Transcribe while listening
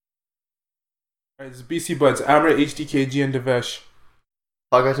Alright, it's BC Buds, Amra, HDKG, and Devesh.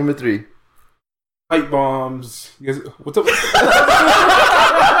 Podcast number 3. Pipe bombs. You guys, what's up?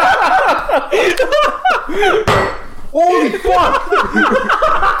 Holy fuck!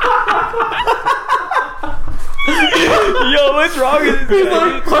 Yo, what's wrong with this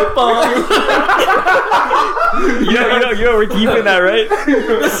guy? Pipe bomb. Yo, we're keeping that, right?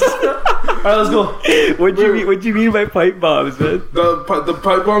 Alright, let's go. What you mean by pipe bombs, man? The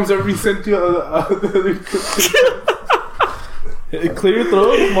pipe bombs that we sent to Clear your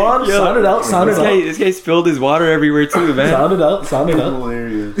throat. Come on, sound it out. This guy spilled his water everywhere too, man. Sound it out.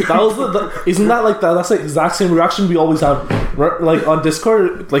 Hilarious. That was isn't that like that? That's the exact same reaction we always have, like on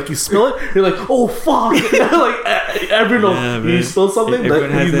Discord. Like you spill it, you're like, oh fuck! Like everyone, you spill something.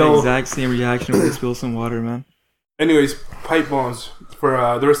 Everyone has that exact same reaction when they spill some water, man. Anyways, pipe bombs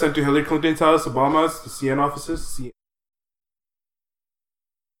for they were sent to Hillary Clinton's house, Obama's, the CN offices.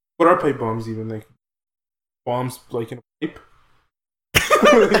 What are pipe bombs even like? Bombs like in a pipe?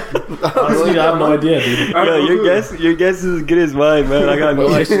 Honestly, I have no idea, dude. Yo, your guess is as good as mine, man. I got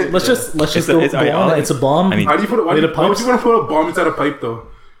no idea. Let's just go. It's a bomb. I mean, How do you put it? Why would you want to put a bomb inside a pipe though?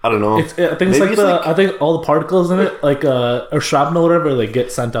 I don't know. I think it's like I think all the particles in it, like or shrapnel, or whatever, like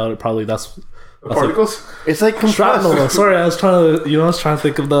get sent out. Probably that's Particles. It's like shrapnel. Sorry, I was trying to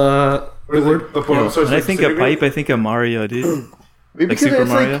think of the word. The bomb when I think of pipe, I think of Mario, dude. Maybe Like Super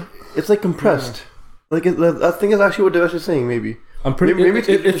Mario. It's like compressed. Like I think it's actually what Devesh is saying. Maybe. I'm pretty. Maybe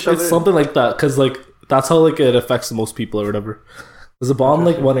it's something like that because like that's how like it affects the most people or whatever. There's a bomb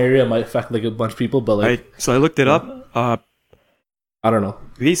like one area might affect like a bunch of people, but like Right. So I looked it up. I don't know.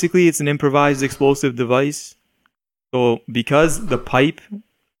 Basically, it's an improvised explosive device. So because the pipe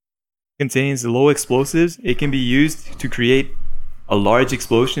contains low explosives, it can be used to create a large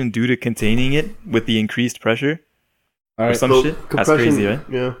explosion due to containing it with the increased pressure. All Or right. some shit. That's crazy, right?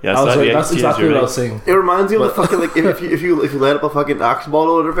 Yeah. That's exactly what I was saying. It reminds me of the fucking like if you light up a fucking axe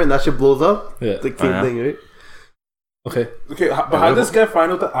bottle or whatever and that shit blows up. Yeah. It's like the same thing, right? Okay. But how did this guy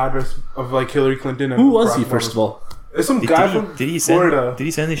find out the address of like Hillary Clinton? And Who was he Barack first of all? It's some guy from Florida. Did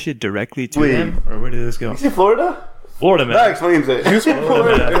he send this shit directly to them, or where did this go? You say Florida? Florida, man. That explains it. He was from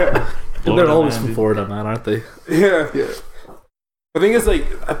Florida. Yeah. They're always man, from dude. Florida, man, aren't they? Yeah. The thing is, like,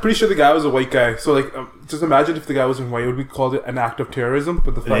 I'm pretty sure the guy was a white guy. So, like, just imagine if the guy wasn't white, it would be called an act of terrorism.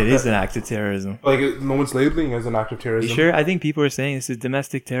 But the fact It is that, an act of terrorism. like, no one's labeling it as an act of terrorism. You sure? I think people are saying this is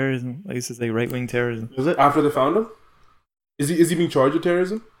domestic terrorism. Like this is like right wing terrorism. Is it? After they found him, is he being charged with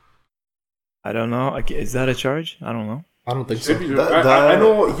terrorism? I don't know. Is that a charge? I don't know. I don't think so. Maybe. I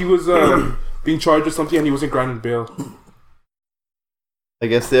know he was being charged with something and he wasn't granted bail. I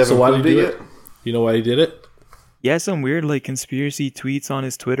guess they haven't So why did proved he it do yet. it? You know why he did it? He had some weird like conspiracy tweets on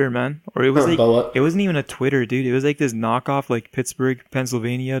his Twitter, man. Or it was like About what? it wasn't even a Twitter, dude. It was like this knockoff like Pittsburgh,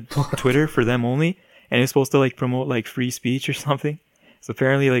 Pennsylvania Twitter for them only, and it was supposed to like promote like free speech or something. So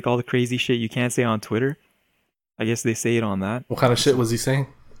apparently like all the crazy shit you can't say on Twitter, I guess they say it on that. What kind of shit was he saying?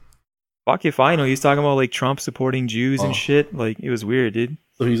 Fuck if I know. He's talking about like Trump supporting Jews and shit. Like it was weird, dude.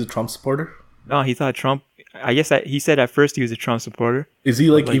 So he's a Trump supporter? No, he thought Trump. I guess he said at first he was a Trump supporter. Is he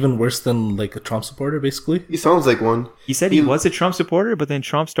like even worse than like a Trump supporter, basically? He sounds like one. He said he was a Trump supporter, but then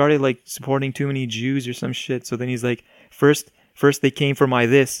Trump started like supporting too many Jews or some shit. So then he's like, first they came for my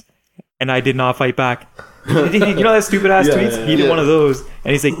this, and I did not fight back. You know that stupid ass tweets? Yeah. He did one of those,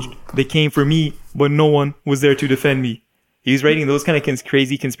 and he's like, they came for me, but no one was there to defend me. He was writing those kind of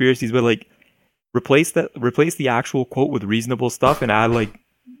crazy conspiracies, but like replace the actual quote with reasonable stuff and add like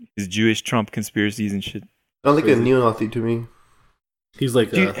his Jewish Trump conspiracies and shit. Sounds like a neo-Nazi to me. He's like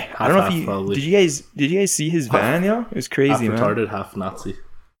Dude, I don't know if you probably. did you guys see his van, yo? It was crazy, half man. retarded, half Nazi.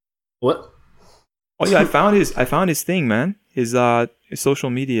 What? Oh yeah, I found his thing, man. His social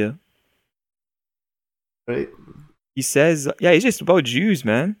media. Right? He says, yeah, it's just about Jews,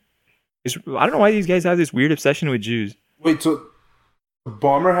 man. I don't know why these guys have this weird obsession with Jews. Wait, so the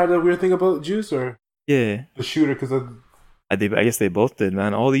bomber had a weird thing about Jews, or Yeah, the shooter? Because I guess they both did,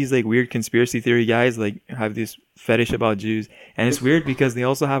 man. All these like weird conspiracy theory guys like have this fetish about Jews, and it's weird because they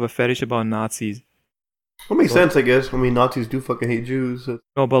also have a fetish about Nazis. That makes sense, I guess. I mean, Nazis do fucking hate Jews. So.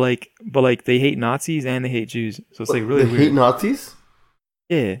 No, but like they hate Nazis and they hate Jews, so it's like really They weird. hate Nazis?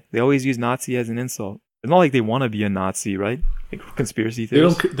 Yeah, they always use Nazi as an insult. It's not like they want to be a Nazi, right? Like conspiracy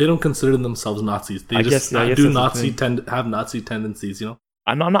theorists. They don't consider themselves Nazis. They I just guess do that's the thing. have Nazi tendencies, you know?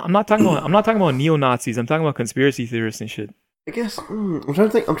 I'm not talking about neo-Nazis. I'm talking about conspiracy theorists and shit. I guess I'm trying to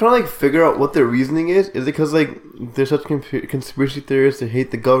think. I'm trying to like figure out what their reasoning is. Is it because like they're such conspiracy theorists? They hate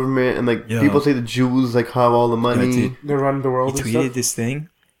the government, and like Yeah. people say the Jews like have all the money. dude. they're running the world. He and tweeted stuff. this thing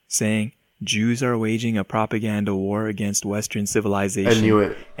saying Jews are waging a propaganda war against Western civilization. I knew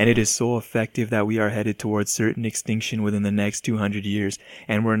it. And it is so effective that we are headed towards certain extinction within the next 200 years,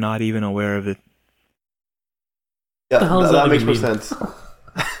 and we're not even aware of it. Yeah, the hell does that that makes even more mean? sense.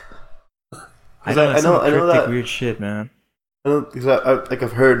 I know, I know that. weird shit, man.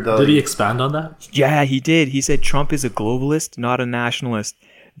 I've heard though. Did he expand on that? Yeah, he did. He said Trump is a globalist, not a nationalist.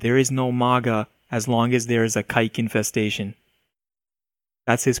 There is no MAGA as long as there is a kike infestation.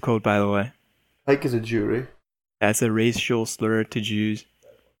 That's his quote, by the way. Hike is a Jew, right? That's a racial slur to Jews.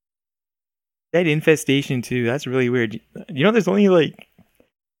 That infestation too. That's really weird. You know, there's only like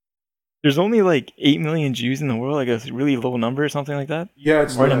 8 million Jews in the world. Like a really low number or something like that. Yeah,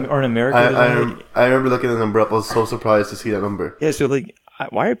 it's Or in America. I remember looking at the number up. I was so surprised to see that number. Yeah, so like,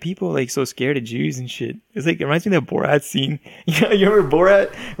 why are people like so scared of Jews and shit? It's like, it reminds me of that Borat scene. You remember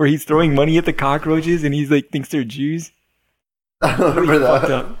Borat where he's throwing money at the cockroaches and he's like thinks they're Jews? I don't remember Fucked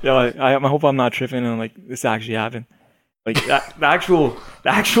that. up. Yeah, I hope I'm not tripping and like this actually happened. Like the actual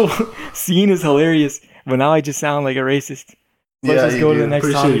scene is hilarious, but now I just sound like a racist. Let's Yeah, just you go to do. the next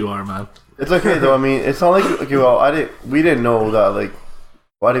Pretty topic. sure you are, man. It's okay though. I mean, it's not like okay. Well, we didn't know that. Like,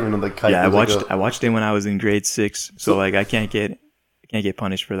 well, I didn't even know the kite. Yeah, was I watched it when I was in grade 6, so like I can't get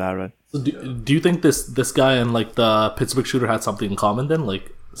punished for that, right? So do you think this guy and like the Pittsburgh shooter had something in common then?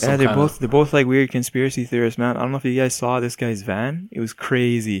 Like, Yeah, they're both like weird conspiracy theorists, man. I don't know if you guys saw this guy's van. It was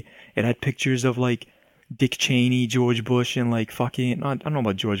crazy. It had pictures of like Dick Cheney, George Bush, and like fucking I don't know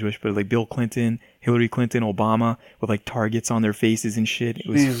about George Bush, but like Bill Clinton, Hillary Clinton, Obama, with like targets on their faces and shit. It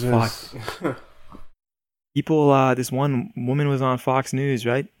was Jesus. fucked. People, this one woman was on Fox News,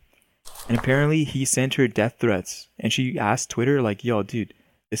 right? And apparently he sent her death threats, and she asked Twitter like, "Yo, dude,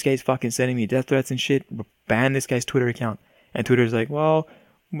 this guy's fucking sending me death threats and shit. Ban this guy's Twitter account." And Twitter's like, "Well,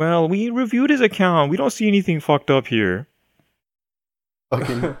 we reviewed his account. We don't see anything fucked up here."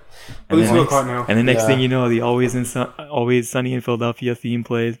 Fucking. At least we're caught now. And the next Yeah. thing you know, the Always Sunny in Philadelphia theme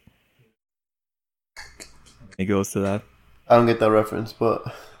plays. It goes to that. I don't get that reference, but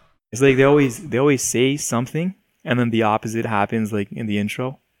It's like they always say something, and then the opposite happens, like in the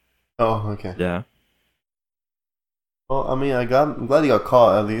intro. oh, okay. Yeah. Well, I mean, I'm glad he got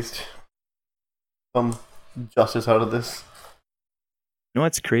caught at least. Some justice out of this. You know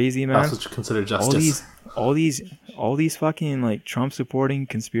what's crazy, man? That's what you consider justice. All these fucking like Trump supporting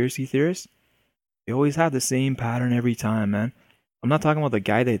conspiracy theorists, they always have the same pattern every time, man. I'm not talking about the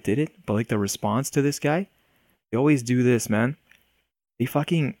guy that did it, but like the response to this guy. They always do this, man. They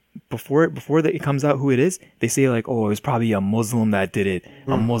fucking before it comes out who it is, they say like, "Oh, it was probably a Muslim that did it,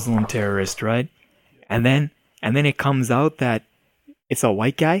 a Muslim terrorist," right? And then it comes out that it's a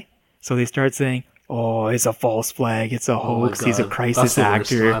white guy, so they start saying, "Oh, it's a false flag, it's a Oh my hoax, he's a God. crisis That's the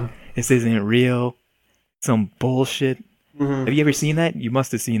worst, actor, man. this isn't real, some bullshit." Mm-hmm. Have you ever seen that? You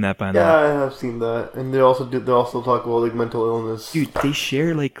must have seen that by Yeah, now. I have seen that, and they also talk about like mental illness. Dude, they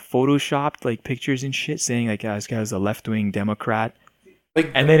share like photoshopped like pictures and shit saying like, "Ah, this guy was a left-wing Democrat." Like,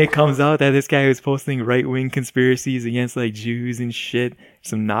 And then it comes out that this guy was posting right-wing conspiracies against like Jews and shit,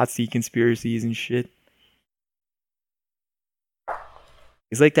 some Nazi conspiracies and shit.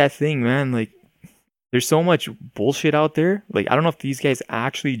 It's like that thing, man. Like, there's so much bullshit out there. Like, I don't know if these guys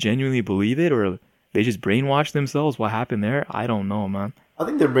actually genuinely believe it or they just brainwash themselves. What happened there? I don't know, man. I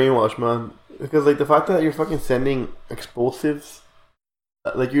think they're brainwashed, man. Because like the fact that you're fucking sending explosives,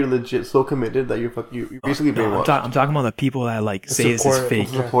 like you're legit so committed that you're basically No, brainwashed. I'm talking about the people that like say this is support- fake.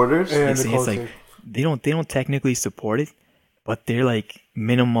 Yeah. Supporters. Yeah, They the say it's like culture. they don't technically support it, but they're like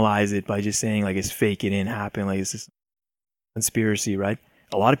minimalize it by just saying like it's fake, it didn't happen, like it's just conspiracy, right?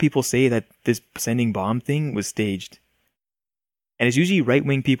 A lot of people say that this sending bomb thing was staged, and it's usually right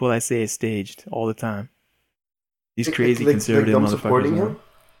wing people that say it's staged all the time. These crazy conservative them motherfuckers. supporting man. him. Is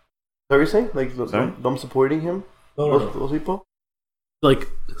that what you're saying? Like Sorry? them supporting him? No. Those people? Like,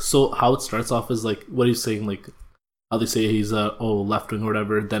 so how it starts off is like what he's saying, like how they say he's a left wing or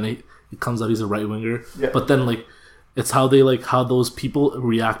whatever. Then it comes out he's a right winger. Yeah. But then like it's how those people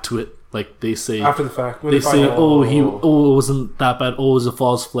react to it. Like they say after the fact, when they find say, out, it wasn't that bad. Oh, it was a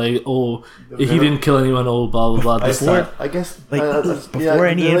false flag. Oh, he didn't kill anyone. Oh, blah blah blah. This, that. I guess Like before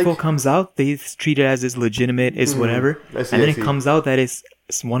any info comes out, they treat it as it's legitimate, it's whatever, I see, and then I it see. comes out that it's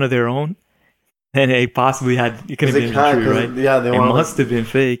one of their own, and it possibly it could have They been can't, true, 'cause, right? yeah, they It wanna, must have been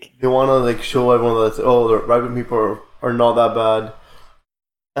fake. They want to like show everyone that the right wing people are not that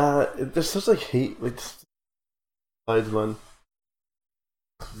bad. There's such like hate, like sides, man.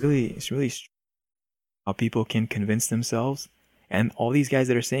 It's really how people can convince themselves, and all these guys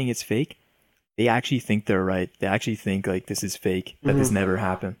that are saying it's fake, they actually think they're right. They actually think like this is fake, that this never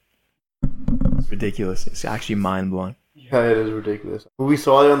happened. It's ridiculous. It's actually mind blowing. Yeah, Yeah, it is ridiculous. We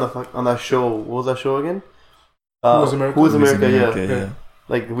saw it on that show. What was that show again? Who Was America? Who Was America? Yeah.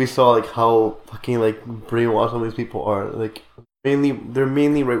 Like we saw like how fucking like brainwashed some of these people are. Like they're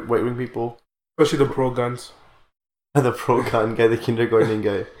mainly right-wing people. Especially the pro-guns. The pro-gun guy, the kindergarten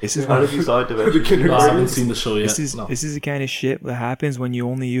guy. This is How did you saw it eventually? I haven't seen the show yet. This is the kind of shit that happens when you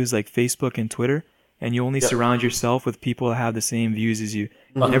only use like Facebook and Twitter, and you only surround yourself with people that have the same views as you.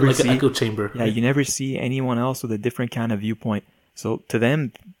 You never like see an echo chamber. Yeah, you never see anyone else with a different kind of viewpoint. So to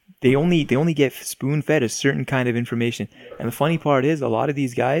them, they only get spoon-fed a certain kind of information. And the funny part is, a lot of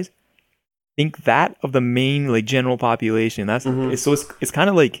these guys think that of the main like general population. That's it's kind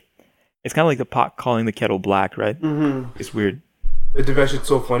of like the pot calling the kettle black, right? Mm-hmm. It's weird. The Devesh, it's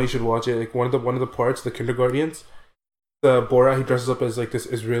so funny. You should watch it. Like one of the parts, the kindergartens, the Borat, he dresses up as like this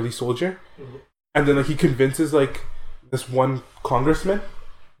Israeli soldier, and then like he convinces like this one congressman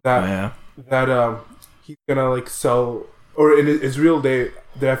that he's gonna like sell, or in Israel they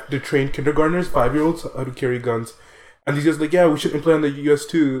have to train kindergartners, 5-year-olds how to carry guns. And he's just like, yeah, we should implement the US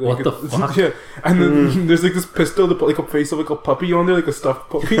too. Like, what the fuck? Yeah, and then there's like this pistol, like a face of like a puppy on there, like a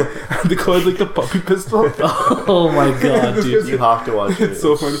stuffed puppy. And they call it like the puppy pistol. Oh my god, dude! You have to watch it. It's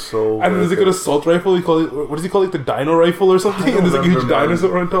so funny. And then there's like an assault rifle. He call it, what does he call it? Like the dino rifle or something? And there's like a huge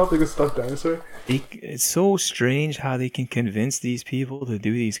dinosaur on top, like a stuffed dinosaur. It's so strange how they can convince these people to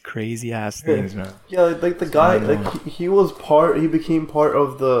do these crazy ass things, man. Yeah, like the guy, like he became part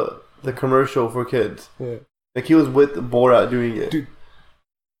of the commercial for kids. Yeah. Like he was with Borat doing it. Dude,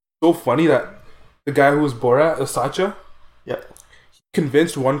 so funny that the guy who was Borat, Sacha, he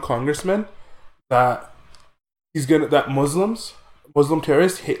convinced one congressman that Muslim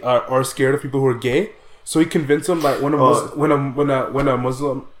terrorists are scared of people who are gay. So he convinced them that when a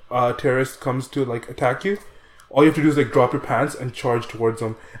Muslim terrorist comes to like attack you, all you have to do is like drop your pants and charge towards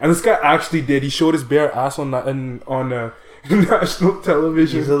them. And this guy actually did. He showed his bare ass on national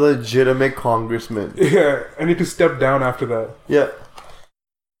television. He's a legitimate congressman. Yeah, and he had to step down after that. Yeah.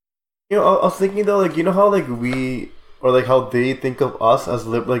 You know, I was thinking though, like, you know how like we, or like how they think of us as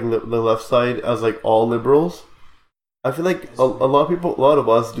the left side as like all liberals? I feel like a lot of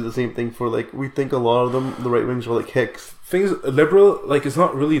us do the same thing for like, we think a lot of them, the right wings are like hicks. Things, liberal, like, it's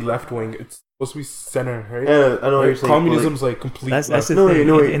not really left wing, it's supposed to be center, right? Yeah, I know what you're saying. Communism's like complete. That's the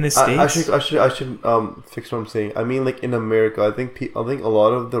thing. In the States, I should fix what I'm saying. I mean, like in America, I think a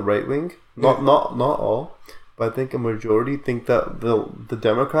lot of the right wing, not all, but I think a majority think that the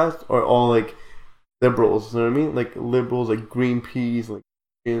Democrats are all like liberals. You know what I mean? Like liberals, like Greenpeace, like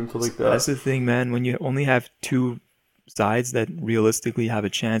and stuff like that. That's the thing, man. When you only have two sides that realistically have a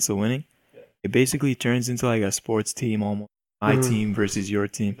chance of winning, it basically turns into like a sports team almost. My team versus your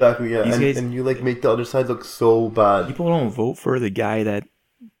team. Exactly, yeah. And you like make the other side look so bad. People don't vote for the guy that...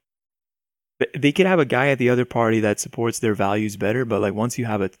 They could have a guy at the other party that supports their values better, but like once you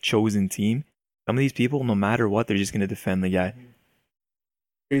have a chosen team, some of these people, no matter what, they're just going to defend the guy.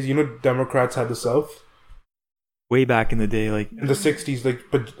 You know, Democrats had the South? Way back in the day, like... In the 60s, like...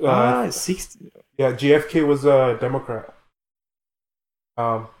 But, 60s? Yeah, JFK was a Democrat.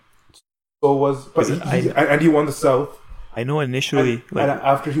 So was... But and he won the South. I know initially... And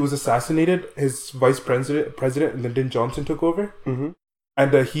after he was assassinated, his vice president, Lyndon Johnson, took over. Mm-hmm.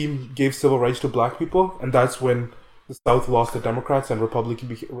 And he gave civil rights to black people. And that's when the South lost the Democrats and Republican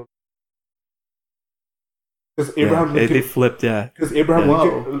became... Because Abraham Lincoln... They flipped, yeah. Because Abraham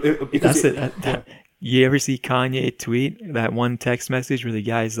Lincoln... You ever see Kanye tweet that one text message where the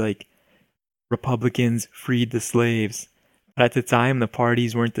guy's like, Republicans freed the slaves. But at the time, the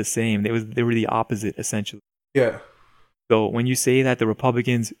parties weren't the same. They were the opposite, essentially. Yeah. So when you say that the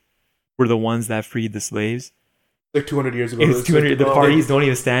Republicans were the ones that freed the slaves, like 200 years ago, it's 200. The parties don't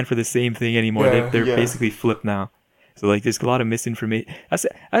even stand for the same thing anymore. Yeah, they're basically flipped now. So like, there's a lot of misinformation. I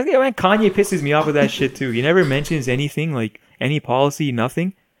think, man, Kanye pisses me off with that shit too. He never mentions anything, like any policy,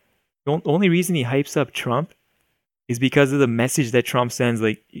 nothing. The only reason he hypes up Trump is because of the message that Trump sends.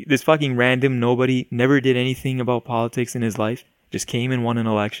 Like, this fucking random nobody never did anything about politics in his life, just came and won an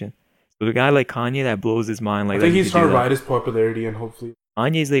election. So a guy like Kanye, that blows his mind. Like, I think he's trying to ride his popularity, and hopefully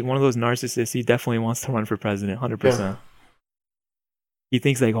Kanye's like one of those narcissists. He definitely wants to run for president, 100%. Yeah. He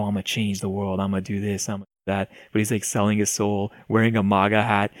thinks like, oh, I'm gonna change the world. I'm gonna do this. I'm gonna do that. But he's like selling his soul, wearing a MAGA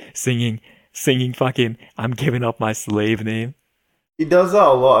hat, singing fucking "I'm giving up my slave name." He does that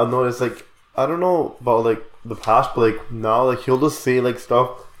a lot. I noticed. Like, I don't know about like the past, but like now, like he'll just say like stuff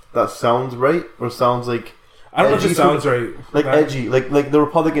that sounds right or sounds like. I don't know if it sounds right. Like edgy, like the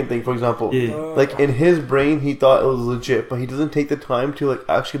Republican thing, for example. Yeah. Like in his brain, he thought it was legit, but he doesn't take the time to like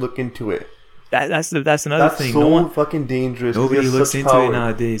actually look into it. That's another thing. So fucking dangerous. Nobody looks into it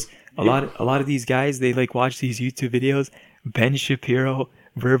nowadays. a lot of these guys, they like watch these YouTube videos. Ben Shapiro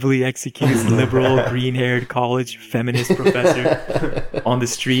verbally executes liberal green-haired college feminist professor on the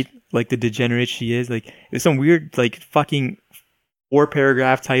street like the degenerate she is. Like there's some weird like fucking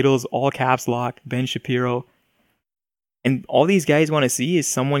 4-paragraph titles, all caps lock, Ben Shapiro. And all these guys want to see is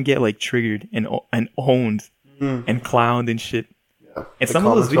someone get like triggered and owned and clowned and shit. Yeah. And some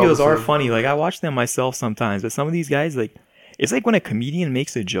of those videos are funny. Like I watch them myself sometimes, but some of these guys, like, it's like when a comedian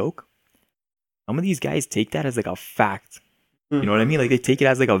makes a joke, some of these guys take that as like a fact. You know what I mean? Like they take it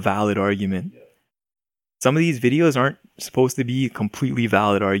as like a valid argument. Some of these videos aren't supposed to be completely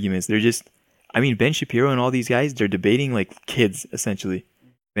valid arguments. They're just, I mean, Ben Shapiro and all these guys, they're debating like kids, essentially.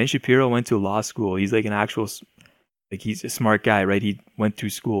 Ben Shapiro went to law school. He's like an actual, like he's a smart guy, right? He went through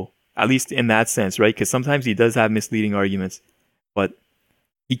school, at least in that sense, right? Because sometimes he does have misleading arguments, but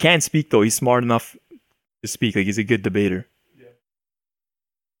he can speak though. He's smart enough to speak. Like he's a good debater. Yeah.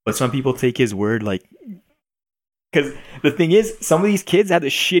 But some people take his word like, because the thing is, some of these kids have the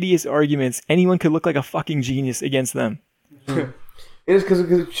shittiest arguments. Anyone could look like a fucking genius against them. It is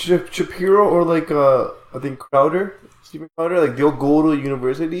because Shapiro or like I think Stephen Crowder, like they'll go to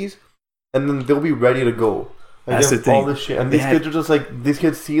universities and then they'll be ready to go. Like, that's the thing. All this shit, and these kids are just like, these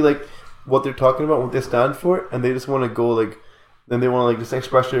kids see like what they're talking about, what they stand for, and they just want to go like, then they want to like just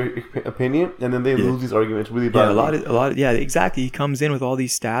express their opinion, and then they lose these arguments really badly. A lot of, exactly. He comes in with all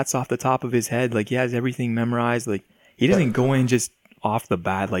these stats off the top of his head, like he has everything memorized. Like he doesn't go in just off the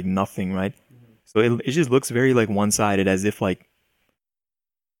bat like nothing, right? So it just looks very like one-sided, as if like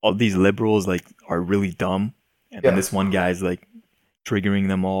all these liberals like are really dumb, and then this one guy's like triggering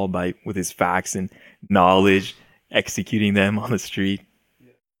them all with his facts and knowledge, executing them on the street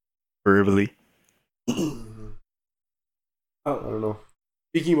verbally. I don't know.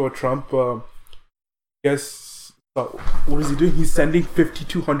 Speaking about Trump, yes, what is he doing? He's sending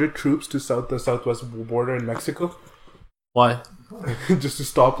 5,200 troops to the southwest border in Mexico. Why? Just to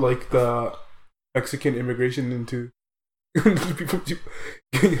stop like the Mexican immigration into people.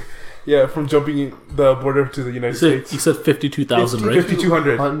 Yeah, from jumping in the border to the United States. You said 52,000, right?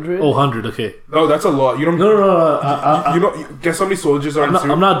 5,200. 100, okay. No, that's a lot. You don't. No. You know, guess how many soldiers are in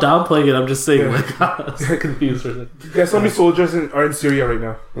Syria? I'm not downplaying it. I'm just saying, like, I was confused for a second. Guess how many soldiers are in Syria right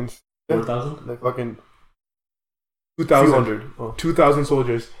now? 4,000? Like fucking 2,000. 2,000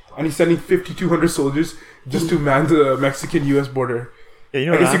 soldiers. And he's sending 5,200 soldiers just to man the Mexican-U.S. border. Yeah, you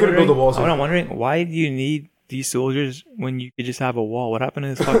know, I guess he could build a wall. I'm wondering, why do you need these soldiers when you could just have a wall? What happened to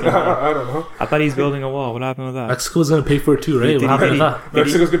this fucking wall? I don't know. I thought he's building a wall. What happened with that? Mexico's going to pay for it too, right? What happened to that?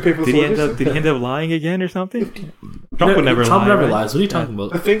 Mexico's going to pay for the soldiers? Did he end up lying again or something? Trump would never lie. Trump never right? lies. What are you talking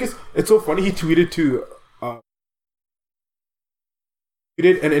about? The thing is, it's so funny. He tweeted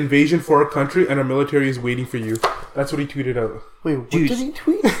an invasion for our country and our military is waiting for you. That's what he tweeted out. Wait, what did he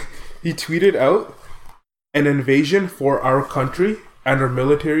tweet? He tweeted out an invasion for our country and our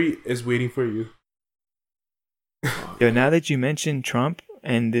military is waiting for you. Yo, now that you mentioned Trump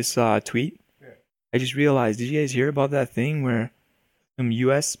and this tweet, I just realized, did you guys hear about that thing where some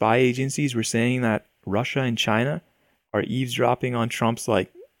U.S. spy agencies were saying that Russia and China are eavesdropping on Trump's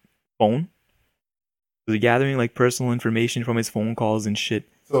like phone? So they're gathering like personal information from his phone calls and shit.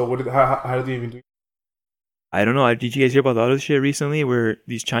 So how did they even do it? I don't know. Did you guys hear about the other shit recently where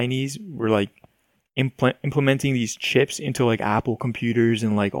these Chinese were like implementing these chips into like Apple computers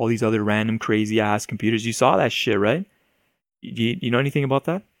and like all these other random crazy ass computers? You saw that shit, right? You know anything about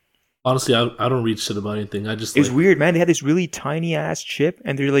that? Honestly, I don't read shit about anything. It's weird, man. They had this really tiny ass chip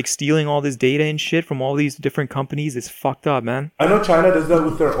and they're like stealing all this data and shit from all these different companies. It's fucked up, man. I know China does that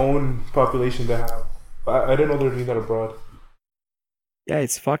with their own population they have. But I didn't know they were doing that abroad. Yeah,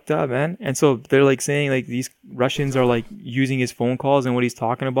 it's fucked up, man. And so they're like saying like these Russians are like using his phone calls and what he's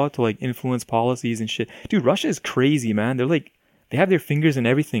talking about to like influence policies and shit. Dude, Russia is crazy, man. They're like, they have their fingers in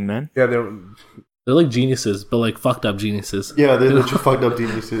everything, man. Yeah, they're like geniuses, but like fucked up geniuses. Yeah, they're just fucked up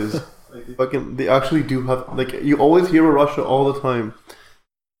geniuses. Fucking, they actually do have, like, you always hear of Russia all the time.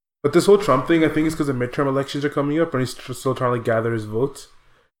 But this whole Trump thing, I think, is because the midterm elections are coming up, and he's still trying to like, gather his votes.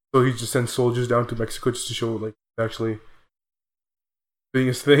 So he just sends soldiers down to Mexico just to show like actually doing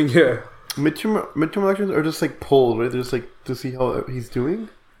his thing. Yeah. Midterm elections are just like polls, right? They're just like to see how he's doing.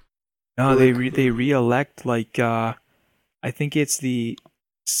 No, they re-elect like I think it's the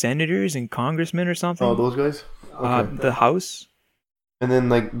senators and congressmen or something. Oh, those guys. Okay. The House. And then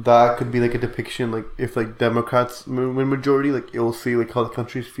like that could be like a depiction, like if like Democrats win majority, like you'll see like how the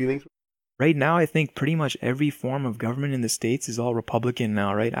country's feeling. Right now, I think pretty much every form of government in the States is all Republican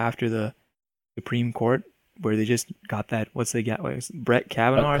now, right? After the Supreme Court, where they just got that, Brett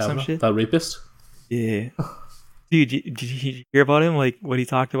Kavanaugh or some shit? That rapist? Yeah. Dude, did you hear about him? Like what he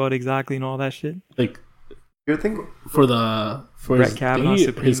talked about exactly and all that shit. Like You think? for Brett his Kavanaugh, thingy,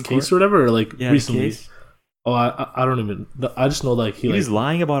 Supreme his Court? case or whatever, or like Yeah, the recently. case. Oh, I don't even. I just know like He he was like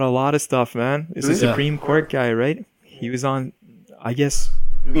lying about a lot of stuff, man. It's a Yeah. Supreme Court guy, right? He was on, I guess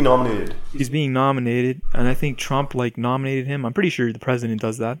Be nominated. he's being nominated, and I think Trump like nominated him. I'm pretty sure the president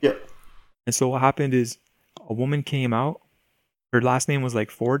does that. Yeah. And so what happened is a woman came out. Her last name was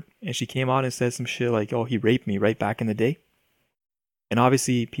like Ford, and she came out and said some shit like, "Oh, he raped me right back in the day." And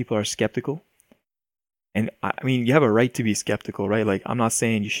obviously, people are skeptical. And I mean, you have a right to be skeptical, right? Like, I'm not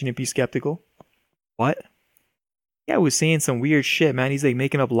saying you shouldn't be skeptical. What? Yeah, was saying some weird shit, man. He's like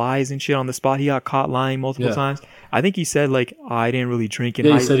making up lies and shit on the spot. He got caught lying multiple times. I think he said like, oh, I didn't really drink in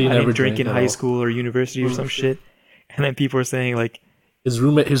Yeah, he high said he I never didn't drink in drank at high all. school or university or some shit. And then people were saying like, his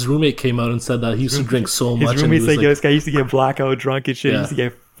roommate came out and said that he used to drink so much. his and he roommate's was like, yo, this guy used to get blackout drunk and shit. He Yeah. used to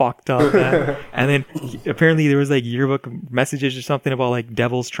get fucked up, man. And then apparently there was like yearbook messages or something about like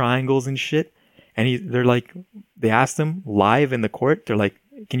devil's triangles and shit. And they're like, they asked him live in the court. They're like,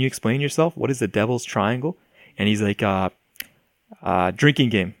 can you explain yourself? What is the devil's triangle? And he's like, drinking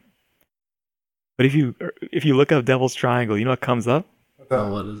game. But if you look up devil's triangle, you know what comes up?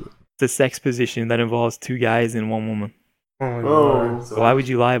 Oh, what is it? It's a sex position that involves two guys and one woman. Oh. So why would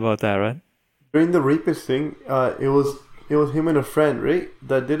you lie about that, right? During the rapist thing, it was him and a friend, right?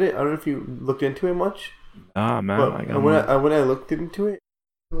 That did it. I don't know if you looked into it much. Ah, man. But I got when I looked into it,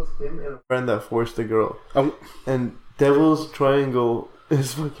 it was him and a friend that forced the girl. Um, And Devil's Triangle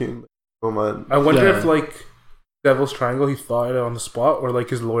is fucking. Oh man. I wonder Yeah. if like Devil's Triangle he thought it on the spot or like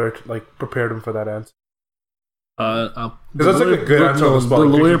his lawyer like prepared him for that answer. Because that's like a good answer on the spot, The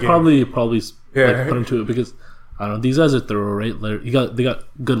like lawyer drinking probably Yeah. like, put him to it because I don't know. These guys are thorough, right? They got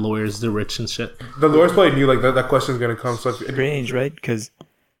good lawyers. They're rich and shit. The lawyers probably knew like that question's gonna come. So strange, right? Because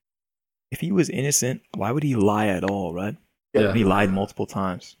if he was innocent, why would he lie at all, right? Yeah. And he lied multiple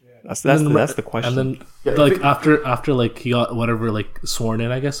times. That's And then- the question. And then Yeah, like I after like he got whatever like sworn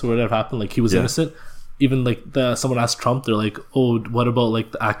in, I guess, or whatever happened, like he was Yeah. innocent. Even like someone asked Trump, they're like, "Oh, what about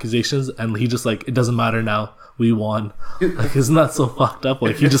like the accusations?" And he just like, "It doesn't matter now. We won." Like, isn't that so fucked up?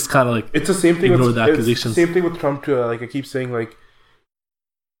 Like he just kind of like it's the same thing ignore with the it's the accusations. same thing with Trump too. Like I keep saying, like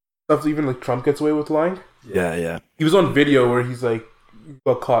stuff even like Trump gets away with lying. yeah. He was on video where he's like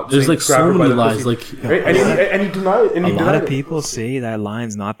got caught. There's saying, like grab so her by many the lies. pussy. Like Right? And he denied it. And A he lot denied of it. people say that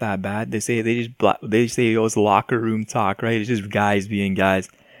line's not that bad. They say they say it was locker room talk, right? It's just guys being guys.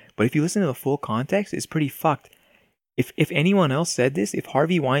 But if you listen to the full context, it's pretty fucked. If anyone else said this, if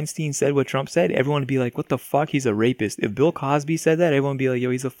Harvey Weinstein said what Trump said, everyone would be like, what the fuck? He's a rapist. If Bill Cosby said that, everyone would be like,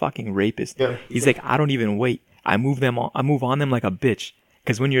 yo, he's a fucking rapist. Yeah. He's like, I don't even wait. I move on them like a bitch.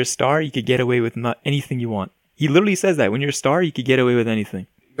 Because when you're a star, you could get away with not anything you want. He literally says that. When you're a star, you could get away with anything.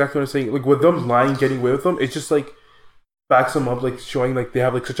 Exactly what I'm saying. Like with them lying, getting away with them, it's just like backs them up, like showing like they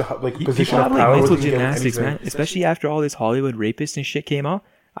have like such a like position People of have like power. mental where they can get gymnastics, anything. man. Especially after all this Hollywood rapist and shit came out.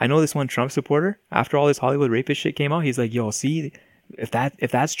 I know this one Trump supporter. After all this Hollywood rapist shit came out, he's like, "Yo, see, if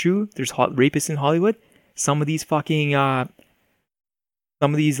that's true, there's rapists in Hollywood. Some of these fucking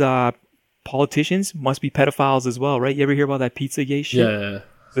politicians must be pedophiles as well, right? You ever hear about that Pizzagate shit? yeah.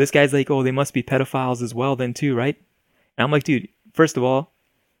 So this guy's like, oh, they must be pedophiles as well then too, right? And I'm like, dude, first of all,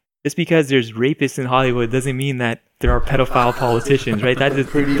 just because there's rapists in Hollywood doesn't mean that there are pedophile politicians, right? That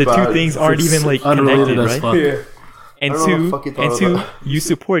Pretty the two bad. things aren't even like Unrelated connected, as right? fuck. Yeah. And I don't know what the fuck you and thought two, about you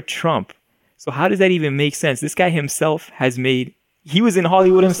support Trump. So how does that even make sense? This guy himself he was in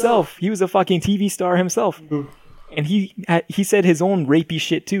Hollywood himself. He was a fucking TV star himself. And he said his own rapey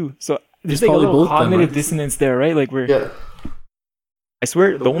shit too. So there's It's like a probably little both then, cognitive right? dissonance there, right? Like Yeah. I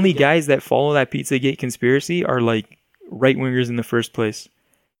swear the only guys that follow that Pizzagate conspiracy are like right wingers in the first place.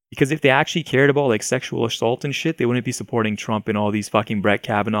 Because if they actually cared about like sexual assault and shit, they wouldn't be supporting Trump and all these fucking Brett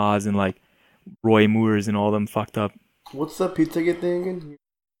Kavanaughs and like Roy Moores and all them fucked up. What's that Pizzagate thing again?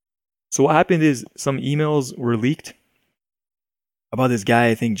 So what happened is some emails were leaked about this guy,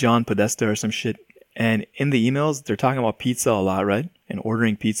 I think John Podesta or some shit. And in the emails, they're talking about pizza a lot, right? And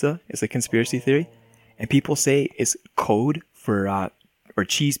ordering pizza. It's a conspiracy theory. And people say it's code for, or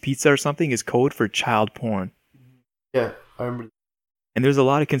cheese pizza or something is code for child porn. Yeah, I remember. And there's a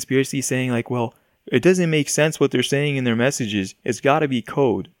lot of conspiracy saying like, well, it doesn't make sense what they're saying in their messages. It's got to be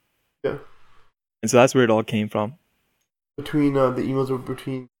code. Yeah. And so that's where it all came from. Between the emails were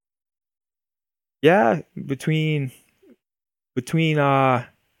between. Yeah, between John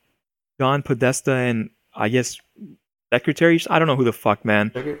Podesta and I guess secretaries. I don't know who the fuck,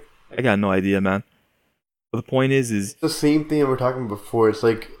 man. It's I got no idea, man. But the point is the same thing that we were talking before. It's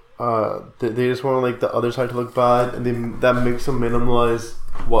like they just want like the other side to look bad, and then that makes them minimize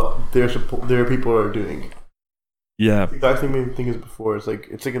what their people are doing. Yeah. The exact same thing as before. It's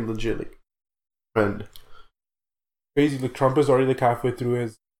like a legit like trend. Crazy. Like Trump is already like halfway through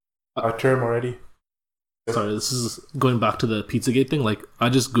his term already. Sorry, this is going back to the Pizzagate thing. Like, I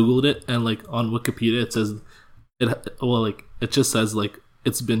just googled it, and like on Wikipedia, it says it just says like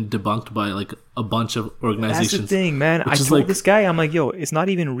it's been debunked by like a bunch of organizations. That's the thing, man. I told this guy, I'm like, yo, it's not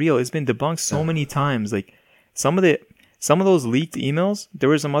even real. It's been debunked so many times. Like some of those leaked emails, there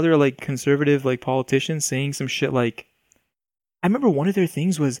were some other like conservative like politicians saying some shit like, I remember one of their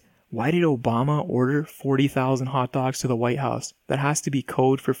things was, why did Obama order 40,000 hot dogs to the White House? That has to be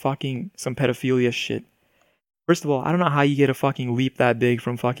code for fucking some pedophilia shit. First of all, I don't know how you get a fucking leap that big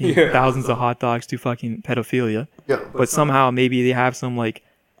from fucking thousands of hot dogs to fucking pedophilia. Yeah, but somehow maybe they have some like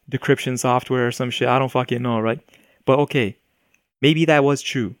decryption software or some shit. I don't fucking know, right? But okay, maybe that was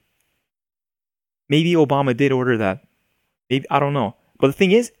true. Maybe Obama did order that. Maybe, I don't know. But the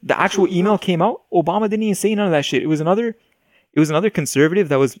thing is, the actual email came out. Obama didn't even say none of that shit. It was another conservative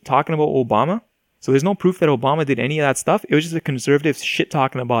that was talking about Obama. So there's no proof that Obama did any of that stuff. It was just a conservative shit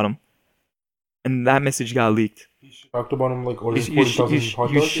talking about him. And that message got leaked. He talked about him like ordering 40,000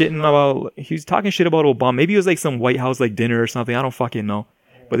 hot dogs. He was talking shit about Obama. Maybe it was like some White House like dinner or something. I don't fucking know.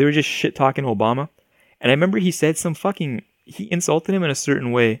 But they were just shit talking Obama. And I remember he said he insulted him in a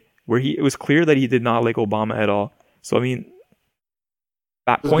certain way where it was clear that he did not like Obama at all. So I mean,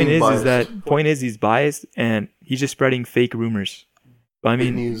 point is he's biased and he's just spreading fake rumors. But I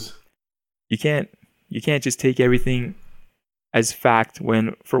mean, news. you can't just take everything as fact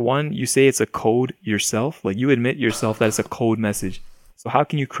when, for one, you say it's a code yourself. Like, you admit yourself that it's a code message. So how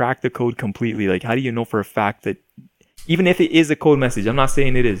can you crack the code completely? Like, how do you know for a fact that even if it is a code message, I'm not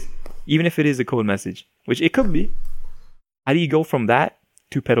saying it is, even if it is a code message, which it could be, how do you go from that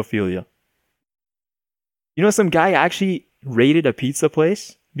to pedophilia? You know, some guy actually raided a pizza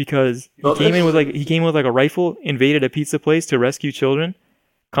place because he came in with like a rifle, invaded a pizza place to rescue children.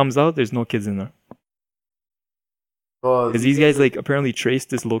 Comes out, there's no kids in there. Because these guys like apparently traced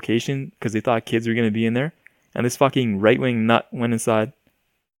this location because they thought kids were gonna be in there, and this fucking right-wing nut went inside,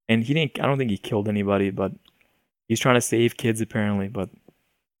 and I don't think he killed anybody, but he's trying to save kids apparently. But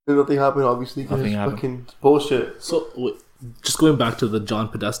nothing happened, obviously. Nothing happened. Fucking bullshit. So just going back to the John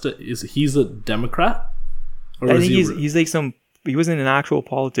Podesta, he's a Democrat? Or I think he's like he wasn't an actual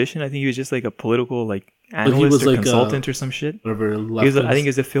politician. I think he was just like a political like analyst or like consultant or some shit. Whatever. I think he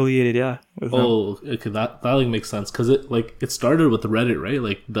was affiliated, with them. Okay, that like makes sense because it started with Reddit, right?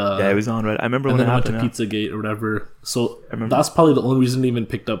 Like it was on Reddit. I remember when it happened. Went to Pizzagate or whatever. So that's probably the only reason it even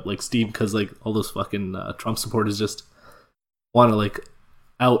picked up like steam, because like all those fucking Trump supporters just want to like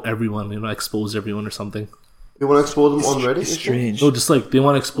out everyone, expose everyone or something. They want to expose them on Reddit? It's strange. No, just like they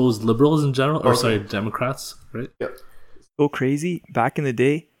want to expose liberals in general, Democrats, right? Yeah. So crazy. Back in the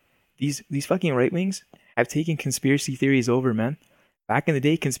day, these fucking right wings have taken conspiracy theories over, man. Back in the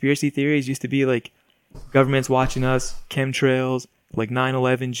day, conspiracy theories used to be like government's watching us, chemtrails, like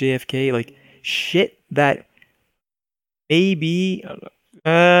 9/11, JFK, like shit that maybe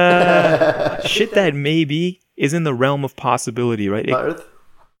is in the realm of possibility, right?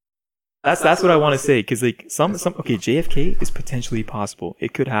 That's what I want to say, because like JFK is potentially possible.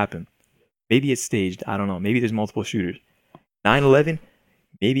 It could happen. Maybe it's staged. I don't know. Maybe there's multiple shooters. 9/11,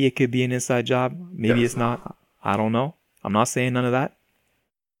 maybe it could be an inside job. Maybe it's not. I don't know. I'm not saying none of that.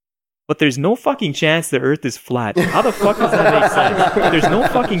 But there's no fucking chance the Earth is flat. How the fuck does that make sense? There's no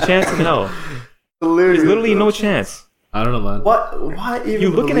fucking chance in hell. There's literally no chance. I don't know, man. Why even? You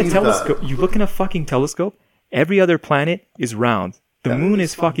look in a telescope. You look in a fucking telescope. Every other planet is round. The moon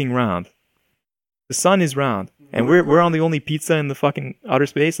is fucking round. The sun is round. And we're on the only pizza in the fucking outer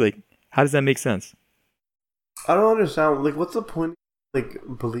space. Like, how does that make sense? I don't understand. Like, what's the point? Like,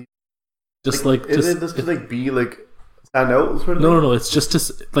 believe? Just is it just to like be like stand out? Sort of no. It's just to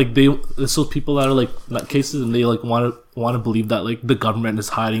like it's those people that are like nutcases and they like want to believe that like the government is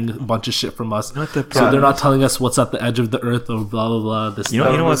hiding a bunch of shit from us. So they're not telling us what's at the edge of the earth or blah blah blah. This. You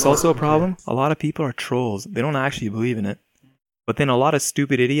know what's also a problem? A lot of people are trolls. They don't actually believe in it. But then a lot of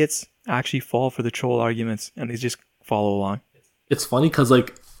stupid idiots actually fall for the troll arguments and they just follow along. It's funny because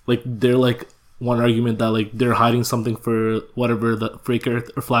like they're like one argument that like they're hiding something for whatever the fake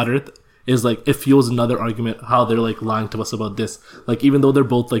earth or flat earth is, like it fuels another argument how they're like lying to us about this. Like even though they're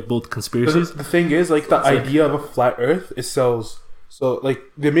both conspiracies. The thing is, like the idea of a flat earth, it sells. So like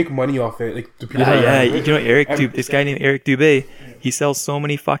they make money off it. Like the people this guy named Eric Dubé, he sells so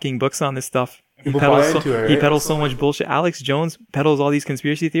many fucking books on this stuff. He peddles so much bullshit. Alex Jones peddles all these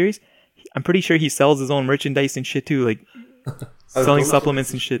conspiracy theories. I'm pretty sure he sells his own merchandise and shit too, like selling supplements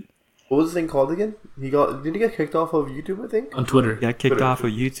and shit. What was the thing called again? Did he get kicked off of YouTube, I think? On Twitter. He got kicked off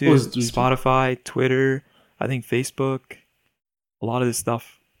of YouTube, Spotify, Twitter, I think Facebook, a lot of this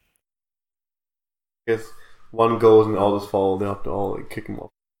stuff. I guess one goes and all just follow. They have to all like kick him off.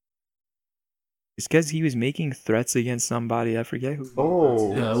 It's because he was making threats against somebody. I forget who.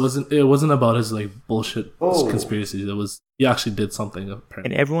 Oh, Yeah, it wasn't about his like bullshit conspiracies. It was he actually did something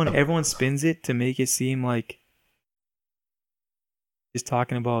apparently. And everyone spins it to make it seem like he's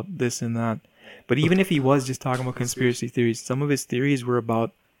talking about this and that. But even if he was just talking about conspiracy theories, some of his theories were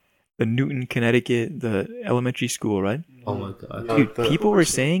about the Newton, Connecticut, the elementary school, right? Oh my god. Dude, people were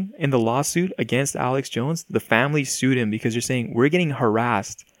saying in the lawsuit against Alex Jones, the family sued him because they're saying we're getting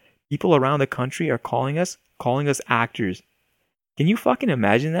harassed. People around the country are calling us actors. Can you fucking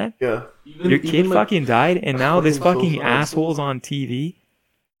imagine that? yeah. Your kid fucking died, and now this fucking fucking so asshole's on TV,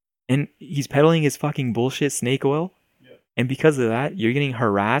 and he's peddling his fucking bullshit snake oil. And because of that, you're getting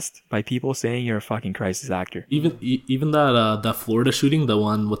harassed by people saying you're a fucking crisis actor. Even that Florida shooting, the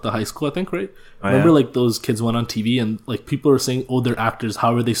one with the high school, I think, right? Oh, Remember, yeah. like those kids went on TV and like people are saying, "Oh, they're actors.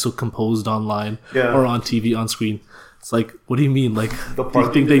 How are they so composed online or on TV on screen?" It's like, what do you mean? Like, do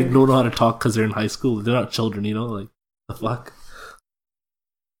you think they don't know how to talk because they're in high school? They're not children, you know? Like, the fuck.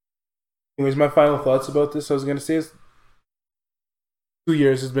 Anyways, my final thoughts about this, I was gonna say is 2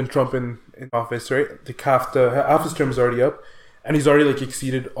 years has been Trump in office, right? Like half his term is already up, and he's already like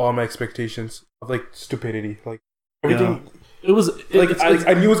exceeded all my expectations of like stupidity. Like everything, It was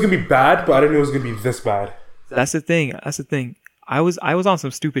I knew it was gonna be bad, but I didn't know it was gonna be this bad. That's the thing. I was on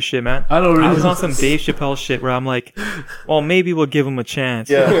some stupid shit, man. I was on some Dave Chappelle shit where I'm like, well, maybe we'll give him a chance.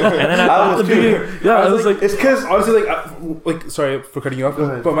 Yeah. And then I was too. I was like, It's because Honestly, like sorry for cutting you off,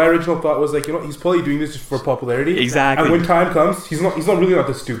 but my original thought was like, you know, he's probably doing this just for popularity. Exactly. And when time comes, he's not really not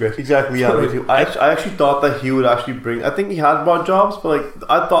this stupid. exactly, yeah. Me too. I actually thought that he would actually bring. I think he had brought jobs, but like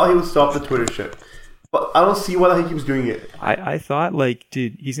I thought he would stop the Twitter shit. But I don't see why he keeps doing it. I thought like,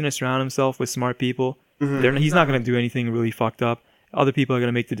 dude, he's gonna surround himself with smart people. Mm-hmm. He's not gonna do anything really fucked up. Other people are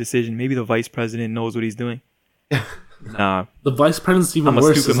gonna make the decision. Maybe the vice president knows what he's doing. Nah, the vice president's even I'm a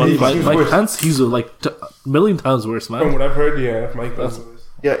worse. stupid Mike Pence, he's like a million times worse, From man. what I've heard, yeah, Mike Pence.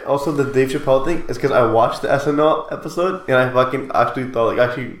 Yeah. Also, the Dave Chappelle thing is because I watched the SNL episode and I fucking actually thought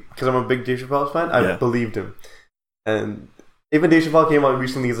because I'm a big Dave Chappelle fan, I believed him. And even Dave Chappelle came out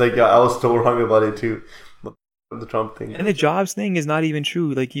recently. He's like, yeah, I was so wrong about it too. The Trump thing. and the jobs thing is not even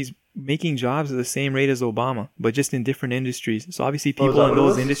true. Like he's making jobs at the same rate as Obama, but just in different industries. So obviously, people in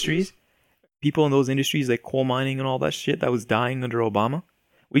those industries like coal mining and all that shit that was dying under Obama,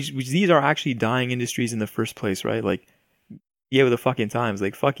 which these are actually dying industries in the first place, right? Like, yeah, with the fucking times,